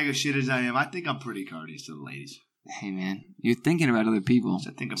bag of shit as I am, I think I'm pretty courteous to the ladies. Hey, man. You're thinking about other people.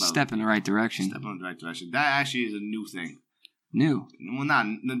 Step in the right direction. Step in the right direction. That actually is a new thing. New? Well, not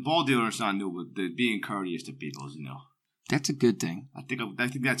the ball dealer's not new, but the being courteous to people is new. That's a good thing. I think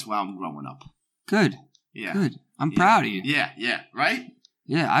that's why I'm growing up. Good. Yeah. Good. I'm proud of you. Yeah. Right?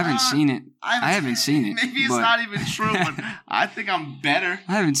 Yeah, I haven't seen it. I haven't seen it. Maybe it's not even true, but I think I'm better.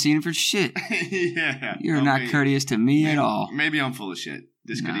 I haven't seen it for shit. Yeah. You're not courteous to me at all. Maybe I'm full of shit.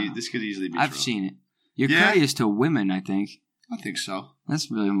 This could easily be true. I've seen it. You're courteous to women, I think. I think so. That's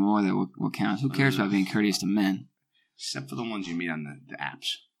really more than what counts. Who cares about being courteous to men? Except for the ones you meet on the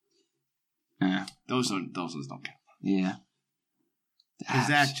apps. Yeah. Those ones don't count. Yeah. Because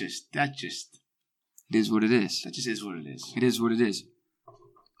that just... It is what it is. That just is what it is. It is what it is.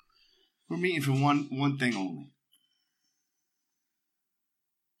 We're meeting for one thing only.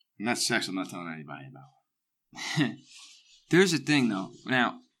 And that's sex I'm not telling anybody about. There's a thing, though.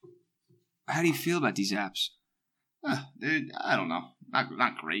 Now, how do you feel about these apps? I don't know.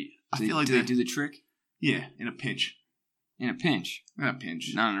 Not great. I feel like they do the trick? Yeah, in a pinch. In a pinch. In a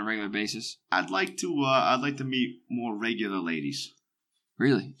pinch. Not on a regular basis. I'd like to meet more regular ladies.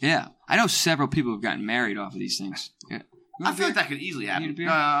 Really? Yeah. I know several people who've gotten married off of these things. Yeah. I feel like that could easily happen. You need a beer?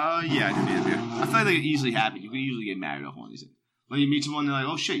 Yeah, I do need a beer. I feel like that could easily happen. You could easily get married off one of these things. Like you meet someone, they're like,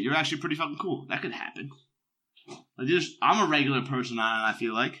 "Oh shit, you're actually pretty fucking cool." That could happen. Like I'm a regular person on it. I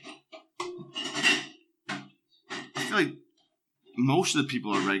feel like most of the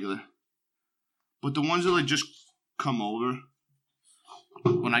people are regular, but the ones that like just come over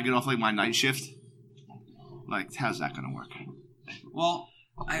when I get off like my night shift, like how's that gonna work? Well,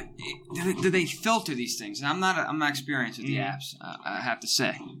 do they filter these things? And I'm not experienced with the apps. I have to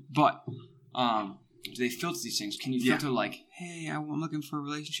say, but do they filter these things? Can you filter like, hey, I'm looking for a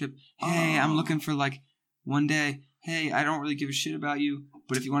relationship. Hey, I'm looking for like one day. Hey, I don't really give a shit about you,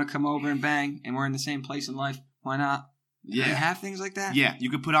 but if you want to come over and bang, and we're in the same place in life, why not? Yeah, they have things like that. Yeah,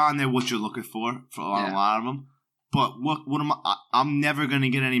 you could put on there what you're looking for a lot of them. But what am I'm never gonna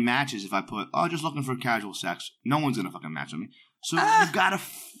get any matches if I put just looking for casual sex. No one's gonna fucking match with me. So you gotta.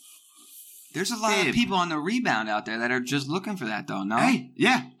 There's a lot of people on the rebound out there that are just looking for that, though. No. Hey,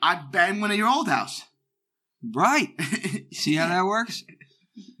 yeah, I banged one at your old house. Right. See how that works?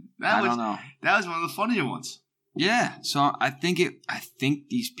 I don't know. That was one of the funnier ones. Yeah. So I think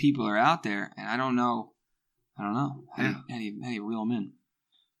these people are out there, and I don't know. How do you reel them in?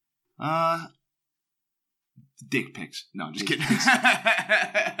 Dick pics. No, I'm just kidding.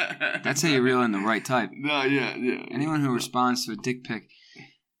 That's how you reel in the right type. No, yeah. Anyone who responds to a dick pic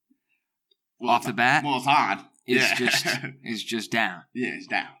off the bat, it's on. Is just down. Yeah, it's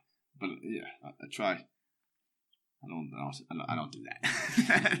down. But yeah, I try. I don't do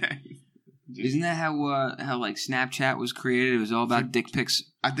that. Isn't that how like Snapchat was created? It was all about dick pics.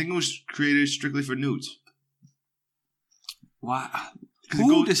 I think it was created strictly for nudes. Wow.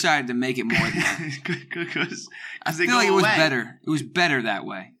 Who decided to make it more than that? Because I feel like it was better. It was better that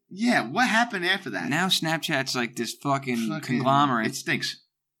way. Yeah, what happened after that? Now Snapchat's like this fucking conglomerate. It stinks.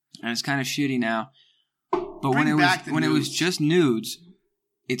 And it's kind of shitty now. But when it was just nudes,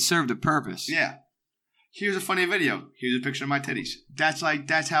 it served a purpose. Yeah. Here's a funny video. Here's a picture of my titties. That's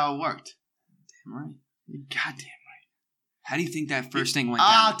how it worked. Damn right. Goddamn right. How do you think that first thing went down?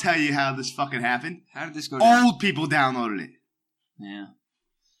 I'll tell you how this fucking happened. How did this go down? Old people downloaded it. Yeah.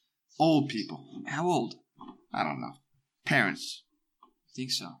 Old people. How old? I don't know. Parents. I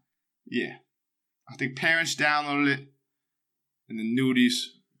think so. Yeah. I think parents downloaded it, and the nudies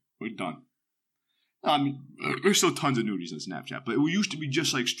were done. No, I mean, there's still tons of nudies on Snapchat, but it used to be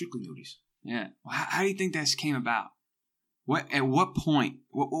just like strictly nudies. Yeah. Well, how do you think this came about? At what point?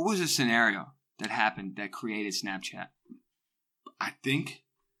 What was the scenario that happened that created Snapchat? I think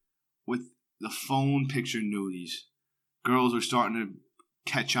with the phone picture nudies, girls are starting to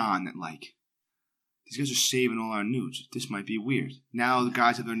catch on that like these guys are saving all our nudes. This might be weird. Now the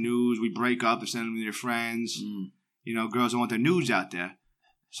guys have their nudes. We break up. They're sending them to their friends. You know, girls don't want their nudes out there.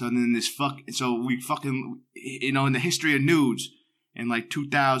 So then in the history of nudes in like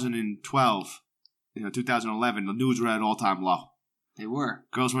 2012, 2011, the nudes were at an all-time low. They were.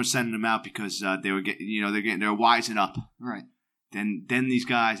 Girls weren't sending them out because they were getting, they're wising up. Right. Then these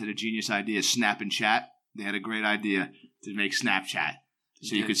guys had a genius idea, Snap and Chat. They had a great idea to make Snapchat.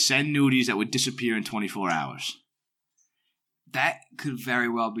 So you could send nudies that would disappear in 24 hours. That could very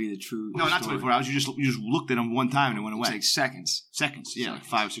well be the true story. Not 24 hours. You just looked at them one time and it went away. It's like seconds. Seconds, yeah, like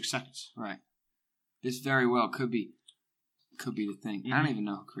 5 or 6 seconds. Right. This very well could be the thing. I don't even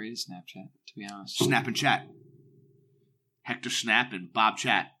know who created Snapchat, to be honest. Snap and Chat. Hector Snap and Bob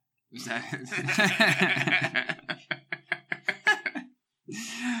Chat. Was that?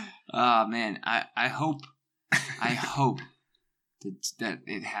 Oh man, I hope that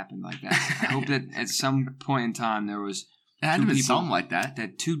it happened like that. I hope that at some point in time there was something like that.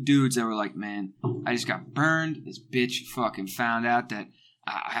 That two dudes that were like, man, I just got burned. This bitch fucking found out that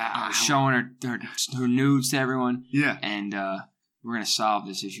I was showing her nudes to everyone. Yeah. And we're going to solve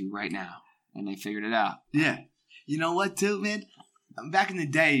this issue right now. And they figured it out. Yeah. You know what, too, man? Back in the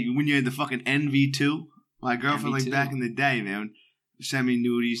day, when you had the fucking NV2, my girlfriend, like back in the day, man, sent me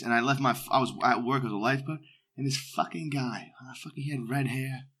nudies. And I was at work as a lifeguard. And this fucking guy, he had red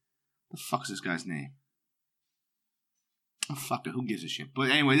hair. The fuck's this guy's name? Oh, fuck it. Who gives a shit? But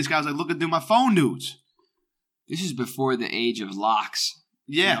anyway, this guy was like, look at my phone nudes. This is before the age of locks.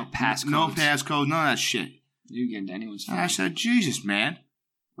 Yeah. No passcode. No passcode. None of that shit. You get into anyone's phone. And I said, Jesus, man.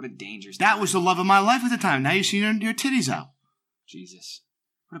 What a dangerous That was the love of my life at the time. Now you see your titties out. Jesus.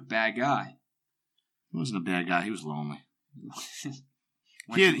 What a bad guy. He wasn't a bad guy. He was lonely.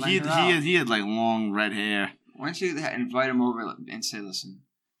 He had like long red hair. Why don't you invite him over and say, listen,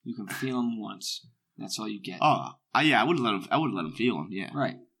 you can feel him once. That's all you get. Oh, Yeah, I would let him feel them. Yeah.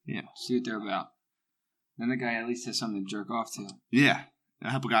 Right. Yeah. See what they're about. Then the guy at least has something to jerk off to. Yeah.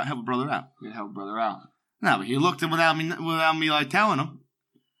 Help a brother out. You'd help a brother out. No, but he looked at without me like telling him.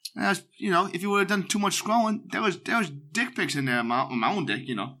 And that's, if you would have done too much scrolling, there was dick pics in there, my own dick,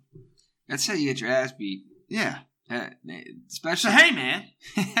 That's how you get your ass beat. Yeah. Especially. So, hey, man.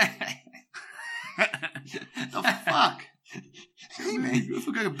 The fuck? Hey, man, you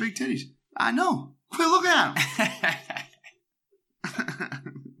look like a big titties. I know. Quit looking at him.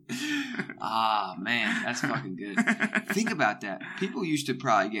 Ah, man, that's fucking good. Think about that. People used to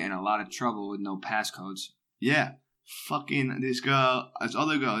probably get in a lot of trouble with no passcodes. Yeah. Fucking this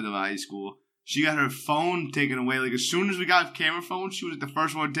other girl in high school, she got her phone taken away. Like, as soon as we got camera phones, she was the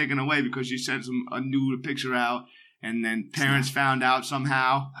first one taken away because she sent a nude picture out, and then parents found out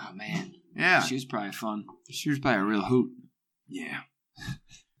somehow. Oh, man. Yeah. She was probably fun. She was probably a real hoot. Yeah.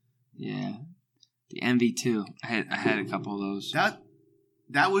 Yeah. The MV2. I had a couple of those.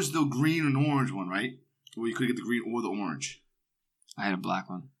 That was the green and orange one, right? Where you could get the green or the orange. I had a black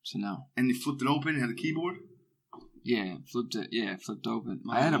one, so no. And you flipped it open and had a keyboard? Yeah, flipped open.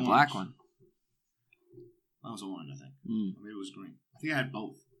 Mine I had a was black orange. one. That was orange, I think. Mm. Or maybe it was green. I think I had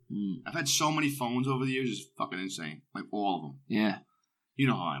both. Mm. I've had so many phones over the years, it's fucking insane. Like, all of them. Yeah. You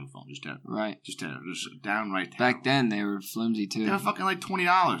know how I am a phone, just terrible. Right. Just terrible. Just downright terrible. Back then, they were flimsy, too. They were fucking like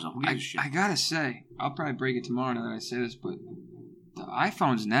 $20. Who gives a shit? I gotta say, I'll probably break it tomorrow now that I say this, but the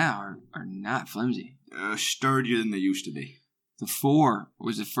iPhones now are not flimsy. Sturdier than they used to be. The 4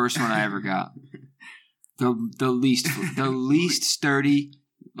 was the first one I ever got. The least sturdy,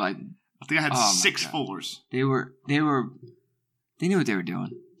 like. I think I had 6 4s. They knew what they were doing.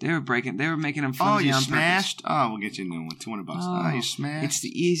 They were making them flimsy. Oh, you on smashed? purpose. Oh, we'll get you a new one. $200. Oh, you smashed? It's the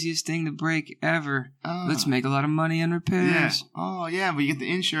easiest thing to break ever. Oh. Let's make a lot of money on repairs. Yeah. Oh, yeah, but you get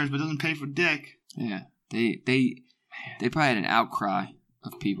the insurance, but it doesn't pay for dick. Yeah. They probably had an outcry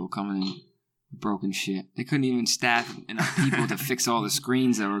of people coming in with broken shit. They couldn't even staff enough people to fix all the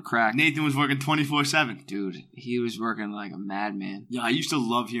screens that were cracked. Nathan was working 24/7. Dude, he was working like a madman. Yeah, I used to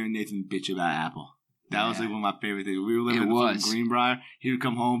love hearing Nathan bitch about Apple. That was like one of my favorite things. We were living in the fucking Greenbrier. He would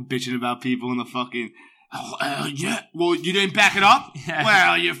come home bitching about people in the fucking, yeah. Well, you didn't back it up?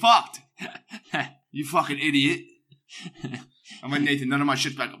 Well, you're fucked. You fucking idiot. I'm like, Nathan, none of my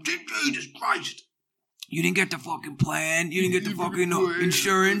shit's back up. Jesus Christ. You didn't get the fucking plan. You didn't get the fucking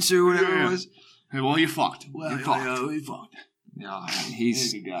insurance or whatever it was. Hey, well, you're fucked. Well, you're fucked. You're fucked. No,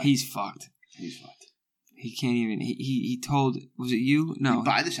 he's fucked. He's fucked. He can't even, he told, was it you? No. Did you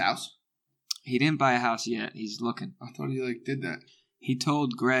buy this house? He didn't buy a house yet. He's looking. I thought he did that. He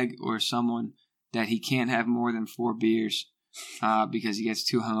told Greg or someone that he can't have more than 4 beers because he gets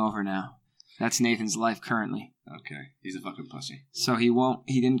too hungover now. That's Nathan's life currently. Okay, he's a fucking pussy. So he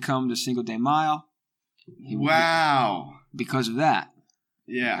didn't come to Single Day Mile. Wow. Because of that.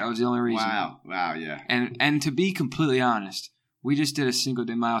 Yeah. That was the only reason. Wow, yeah. And to be completely honest, we just did a Single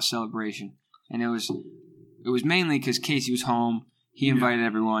Day Mile celebration, and it was mainly because Casey was home. He invited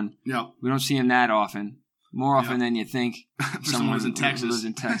everyone. Yeah. We don't see him that often. More often than you think. Someone who lives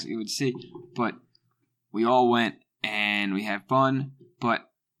in Texas, you would see. But we all went, and we had fun. But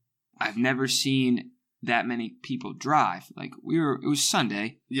I've never seen that many people drive. Like, it was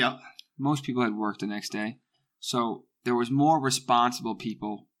Sunday. Yep. Most people had work the next day. So there was more responsible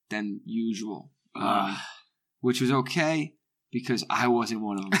people than usual. Which was okay, because I wasn't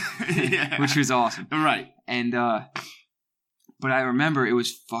one of them. Yeah. Which was awesome. Right. And, but I remember it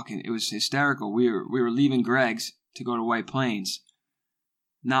was hysterical. We were leaving Greg's to go to White Plains.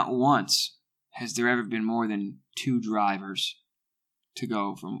 Not once has there ever been more than 2 drivers to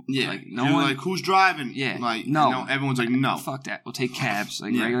go from. Yeah. Like, no one. Like, who's driving? Yeah. Like, no. Everyone's like, no. Fuck that. We'll take cabs,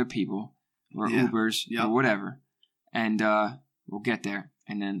 like regular people, or Ubers, or whatever. And we'll get there.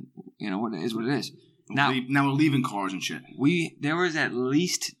 And then, what it is, what it is. Now we're leaving cars and shit. There was at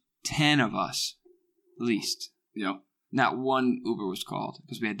least 10 of us. At least. Yep. Not one Uber was called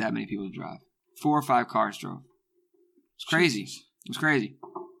because we had that many people to drive. 4 or 5 cars drove. It's crazy. Jesus. It was crazy.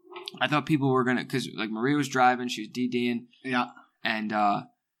 I thought people were going to, because like Maria was driving, she was DDing. Yeah. And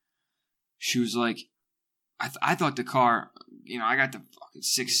she was like, I thought the car, I got the fucking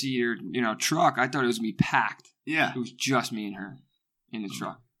 6-seater, truck. I thought it was going to be packed. Yeah. It was just me and her in the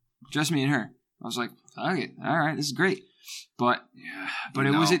truck. Just me and her. I was like, okay, all right, this is great. But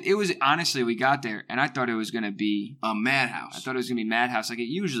it was honestly, we got there and I thought it was going to be a madhouse. I thought it was going to be madhouse like it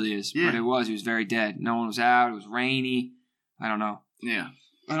usually is. Yeah. But it was very dead. No one was out. It was rainy. I don't know. Yeah.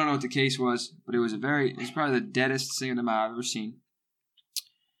 I don't know what the case was, but it was probably the deadest Single Day Mile I've ever seen.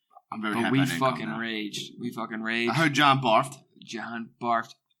 I'm very but happy. We fucking raged. I heard John barfed. John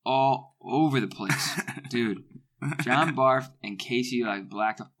barfed all over the place. Dude. John barfed, and Casey like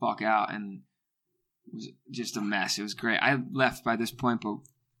blacked the fuck out, and it was just a mess. It was great. I left by this point,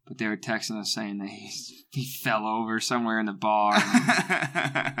 but they were texting us saying that he fell over somewhere in the bar.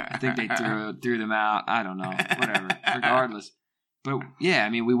 I think they threw them out. I don't know. Whatever. Regardless. But yeah, I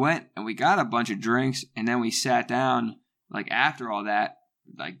mean, we went and we got a bunch of drinks, and then we sat down like after all that,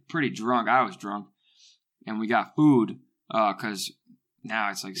 like pretty drunk. I was drunk, and we got food because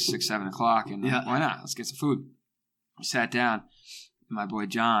now it's like 6, 7 o'clock, and why not? Let's get some food. We sat down, and my boy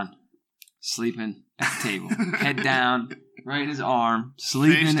John sleeping at the table, head down, right in his arm,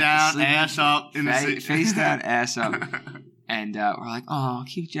 sleeping, face down, sleeping, ass up, face down, ass up, and we're like, oh,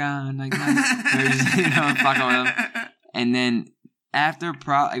 cute John, like nice. We're just, fucking with him, and then. After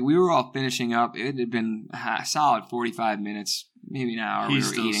we were all finishing up, it had been a solid 45 minutes, maybe an hour. He's we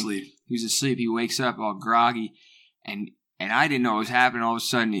were still eating. asleep. He was asleep. He wakes up all groggy, and I didn't know what was happening. All of a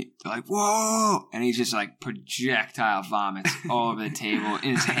sudden, he's like, whoa! And he's just like projectile vomits all over the table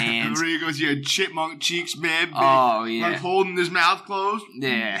in his hands. There he goes, you had chipmunk cheeks, man. Big, oh, yeah. Like holding his mouth closed.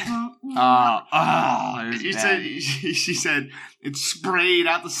 Yeah. Oh, it was bad. She said it sprayed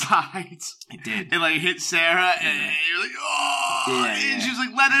out the sides. It did. It like hit Sarah, and he was like, oh! Yeah, and she was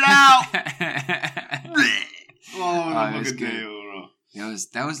like, let it out! Oh, it was good.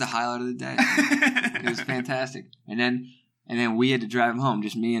 That was the highlight of the day. It was fantastic. And then we had to drive him home,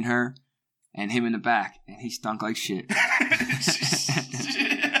 just me and her, and him in the back, and he stunk like shit.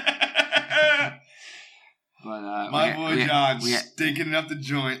 But my boy John stinking up the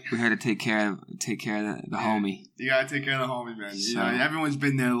joint. We had to take care of the homie. You gotta take care of the homie, man. So, everyone's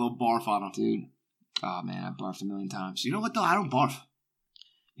been there, a little barf on him, dude. Oh man, I barfed a million times. You know what though? I don't barf.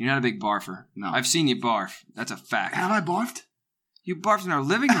 You're not a big barfer. No, I've seen you barf. That's a fact. Have I barfed? You barfed in our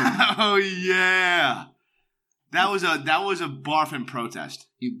living room. Oh yeah, that was a barfing protest.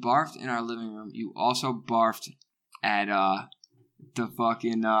 You barfed in our living room. You also barfed at the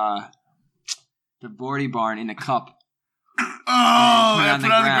fucking the Bordy Barn in a cup. Oh, I put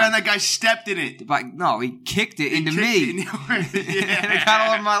it on the ground. ground. That guy stepped in it. No, he kicked it into me. Yeah. And it got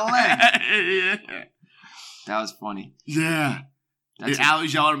all over my leg. Yeah. That was funny. Yeah.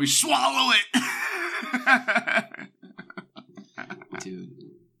 Allie's yelling at me, swallow it. Dude,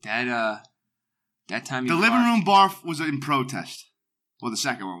 that time you the living room barf was in protest. Well, the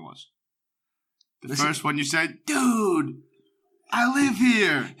second one was. The first one you said, dude, I live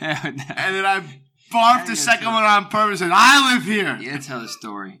here. And then I barfed the second one on purpose and I live here. You gotta tell the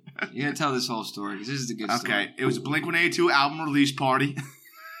story. You gotta tell this whole story because this is the good story. Okay, it was a Blink-182 album release party.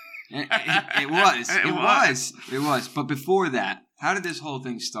 It was. But before that, how did this whole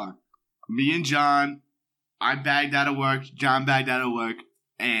thing start? Me and John, I bagged out of work, John bagged out of work,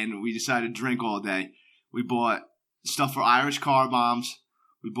 and we decided to drink all day. We bought stuff for Irish car bombs.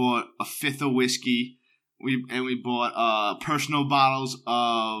 We bought a fifth of whiskey. We bought personal bottles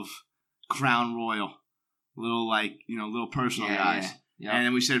of Crown Royal. Little personal guys. Yeah. And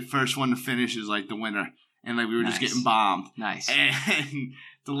then we said first one to finish is like the winner. And like we were just getting bombed. Nice. And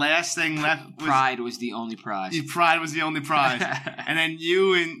the last thing left was pride was the only prize. Pride was the only prize. And then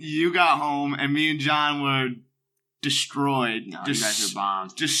you got home and me and John were destroyed. No, you guys were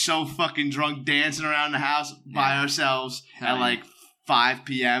bombed. Just so fucking drunk, dancing around the house by ourselves at like 5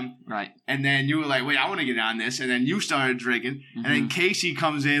 p.m. Right. And then you were like, wait, I want to get on this. And then you started drinking. Mm-hmm. And then Casey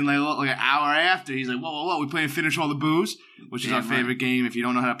comes in like an hour after. He's like, whoa, we playing Finish All the Booze, which is our favorite game. If you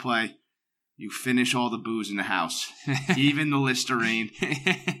don't know how to play, you finish all the booze in the house. Even the Listerine.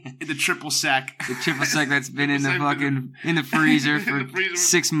 The triple sec. The triple sec that's been in the fucking in the freezer for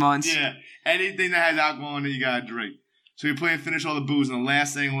 6 months. Yeah. Anything that has alcohol in it, you gotta drink. So we played Finish All the Booze, and the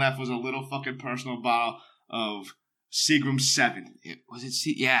last thing left was a little fucking personal bottle of Seagram 7. Was it?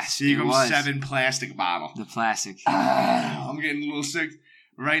 Yeah, Seagram 7 plastic bottle. The plastic. I'm getting a little sick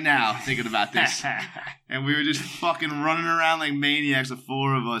right now thinking about this. And we were just fucking running around like maniacs, the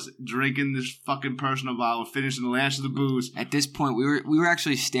four of us, drinking this fucking personal bottle, finishing the last of the booze. At this point, we were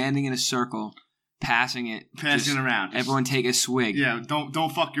actually standing in a circle, passing it around. Everyone take a swig. Yeah, don't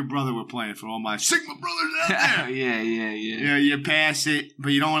fuck your brother. We're playing for all my Sigma brothers out there. Yeah. Yeah, you pass it, but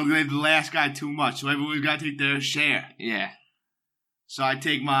you don't want to give the last guy too much, so everyone's got to take their share. Yeah. So I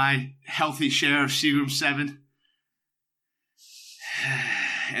take my healthy share of Seagram 7.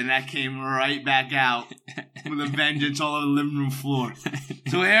 And that came right back out with a vengeance all over the living room floor.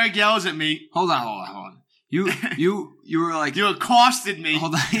 So Eric yells at me. Hold on. You were like... You accosted me.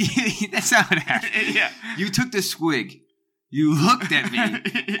 Hold on. That's not what happened. Yeah. You took the swig. You looked at me.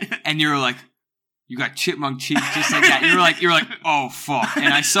 And you were like... You got chipmunk cheeks just like that. You were like, oh, fuck.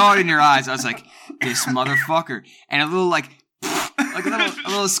 And I saw it in your eyes. I was like, this motherfucker. And a little, like a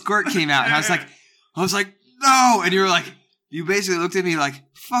little squirt came out. And I was like... no. And you were like, you basically looked at me like,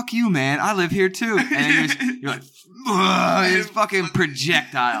 fuck you, man. I live here too. And then you're like, this fucking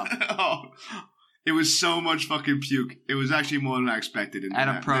projectile. Oh, it was so much fucking puke. It was actually more than I expected. At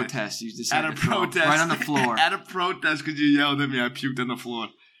a protest, you decided at a protest, right on the floor. At a protest, because you yelled at me, I puked on the floor.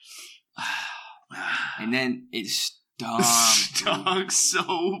 And then it stung. Stung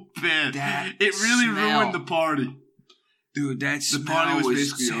so bad. That it really smell. ruined the party. Dude, that The party smell was was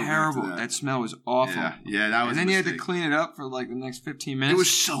basically over terrible. after that. That smell was awful. Yeah, that was. And then a you had to mistake. clean it up for like the next 15 minutes. It was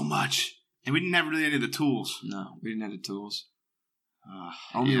so much, and we didn't have really any of the tools. No, we didn't have the tools.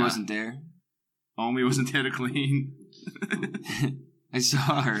 Omi wasn't there. Omi wasn't there to clean. I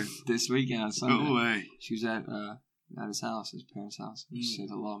saw her this weekend on Sunday. No way. She was at his house, his parents' house. She said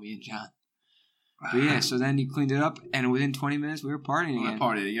hello, me and John. But yeah, so then you cleaned it up, and within 20 minutes, we were partying again.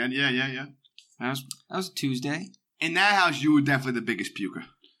 Partying again, yeah. That was Tuesday. In that house, you were definitely the biggest puker.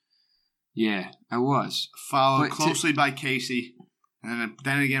 Yeah, I was. Followed closely by Casey, and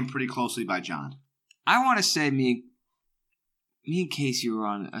then again pretty closely by John. I want to say me and Casey were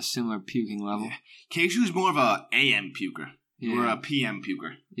on a similar puking level. Yeah. Casey was more of a AM puker. Yeah. You were a PM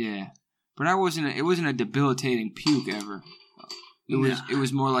puker. Yeah, but it wasn't a debilitating puke ever. It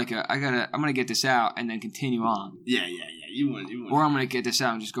was more like I'm gonna get this out and then continue on. Yeah. You would. Or I'm gonna get this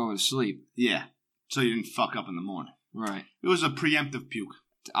out and just go to sleep. Yeah. So you didn't fuck up in the morning. Right. It was a preemptive puke.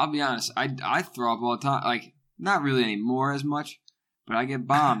 I'll be honest. I throw up all the time. Like, not really anymore as much, but I get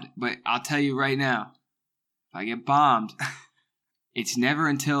bombed. But I'll tell you right now, if I get bombed, it's never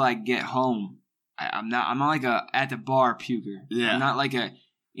until I get home. I'm not like a at the bar puker. Yeah. I'm not like a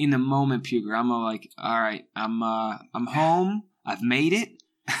in the moment puker. I'm like, all right, I'm home. I've made it,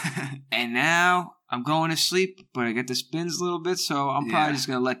 and now I'm going to sleep. But I get the spins a little bit, so I'm probably just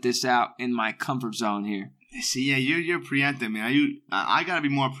gonna let this out in my comfort zone here. See, yeah, you're preemptive, man. I gotta be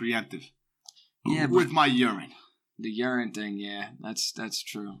more preemptive. Yeah, with my urine. The urine thing, yeah, that's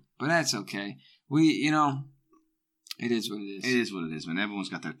true, but that's okay. It is what it is. It is what it is, man. Everyone's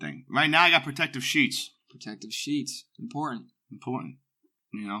got their thing. Right now, I got protective sheets. Protective sheets, important.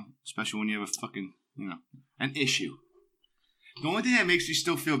 Especially when you have a fucking, an issue. The only thing that makes me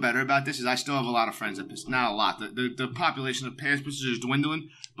still feel better about this is I still have a lot of friends that piss. Not a lot. The population of pants pissers is dwindling,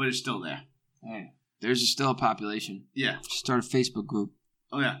 but it's still there. Hey, there's still a population. Yeah. Start a Facebook group.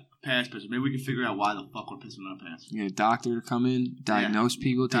 Oh, yeah. Pants pissers. Maybe we can figure out why the fuck we're pissing on our pants. You get a doctor to come in, diagnose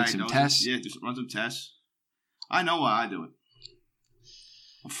people, take some tests. Yeah, just run some tests. I know why I do it.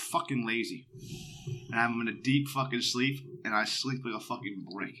 I'm fucking lazy. And I'm in a deep fucking sleep, and I sleep like a fucking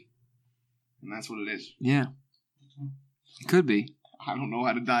brick. And that's what it is. Yeah. It could be. I don't know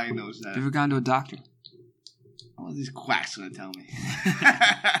how to diagnose that. Have you ever gone to a doctor? What are these quacks going to tell me?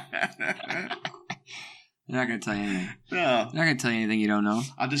 They're not going to tell you anything. No. They're not going to tell you anything you don't know.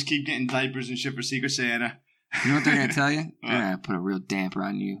 I'll just keep getting diapers and shit for Secret Santa. You know what they're going to tell you? They're going to put a real damper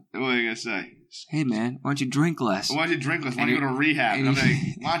on you. What are you going to say? Hey, man, why don't you drink less? Why don't you drink less? Why don't you go to rehab? And I'm like,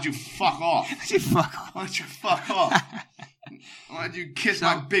 why don't you fuck off? Why don't you fuck off? Why don't you fuck off? Why don't you kiss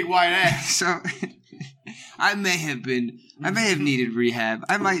my big white ass? So, I may have needed rehab.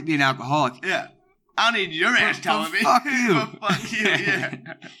 I might be an alcoholic. Yeah. I don't need your ass telling me. Fuck you. Fuck you, yeah.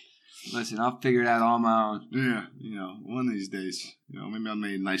 Listen, I'll figure it out on my own. Yeah, one of these days, maybe I'll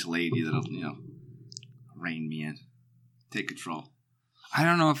meet a nice lady that'll, rein me in, take control. I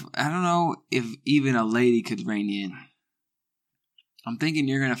don't know if even a lady could rein you in. I'm thinking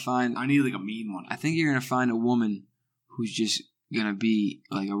you're gonna find. I need like a mean one. I think you're gonna find a woman who's just gonna be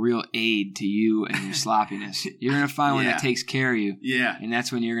like a real aid to you and your sloppiness. You're gonna find one that takes care of you. Yeah, and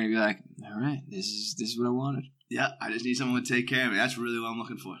that's when you're gonna be like, all right, this is what I wanted. Yeah, I just need someone to take care of me. That's really what I'm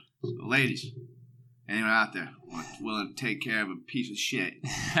looking for. So, ladies, anyone out there willing to take care of a piece of shit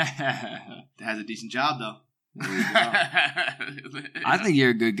that has a decent job though? There you go. I think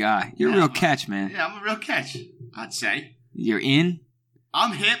you're a good guy. You're a real catch, man. Yeah, I'm a real catch, I'd say. You're in.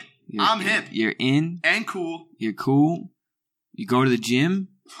 I'm hip. I'm hip. You're in. And cool. You're cool. You go to the gym.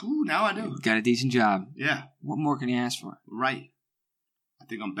 Ooh, now I do. Got a decent job. Yeah. What more can you ask for? Right. I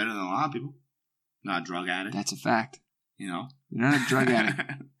think I'm better than a lot of people. Not a drug addict. That's a fact. You're not a drug addict.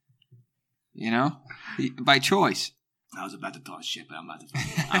 By choice. I was about to talk shit, but I'm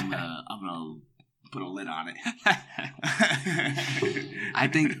gonna put a lid on it. I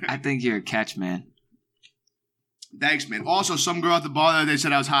think you're a catch, man. Thanks, man. Also, some girl at the bar they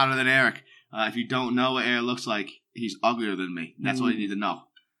said I was hotter than Eric. If you don't know what Eric looks like, he's uglier than me. That's all you need to know.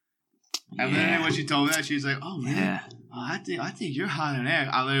 And then when she told me that, she was like, "Oh man, yeah. I think you're hotter than Eric."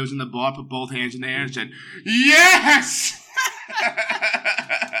 I was in the bar, put both hands in the air, and said, "Yes!"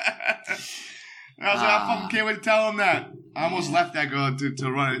 I was like, I fucking can't wait to tell him that. I almost left that girl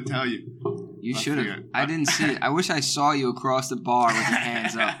to run and tell you. You should have. I didn't see it. I wish I saw you across the bar with your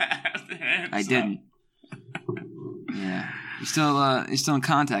hands up. I didn't. Yeah. You still in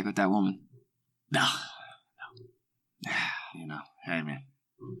contact with that woman? No. Hey man.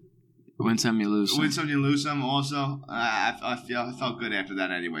 Win some, you lose some. Win some, you lose some. Also, I felt good after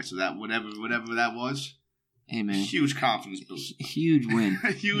that anyway. So that whatever that was. Hey man. Huge confidence boost. Huge win.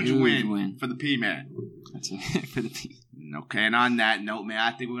 Huge win for the P man. That's it for the P. Okay, and on that note, man,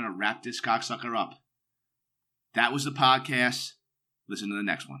 I think we're gonna wrap this cocksucker up. That was the podcast. Listen to the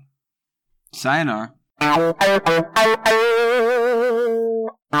next one. Sayonara.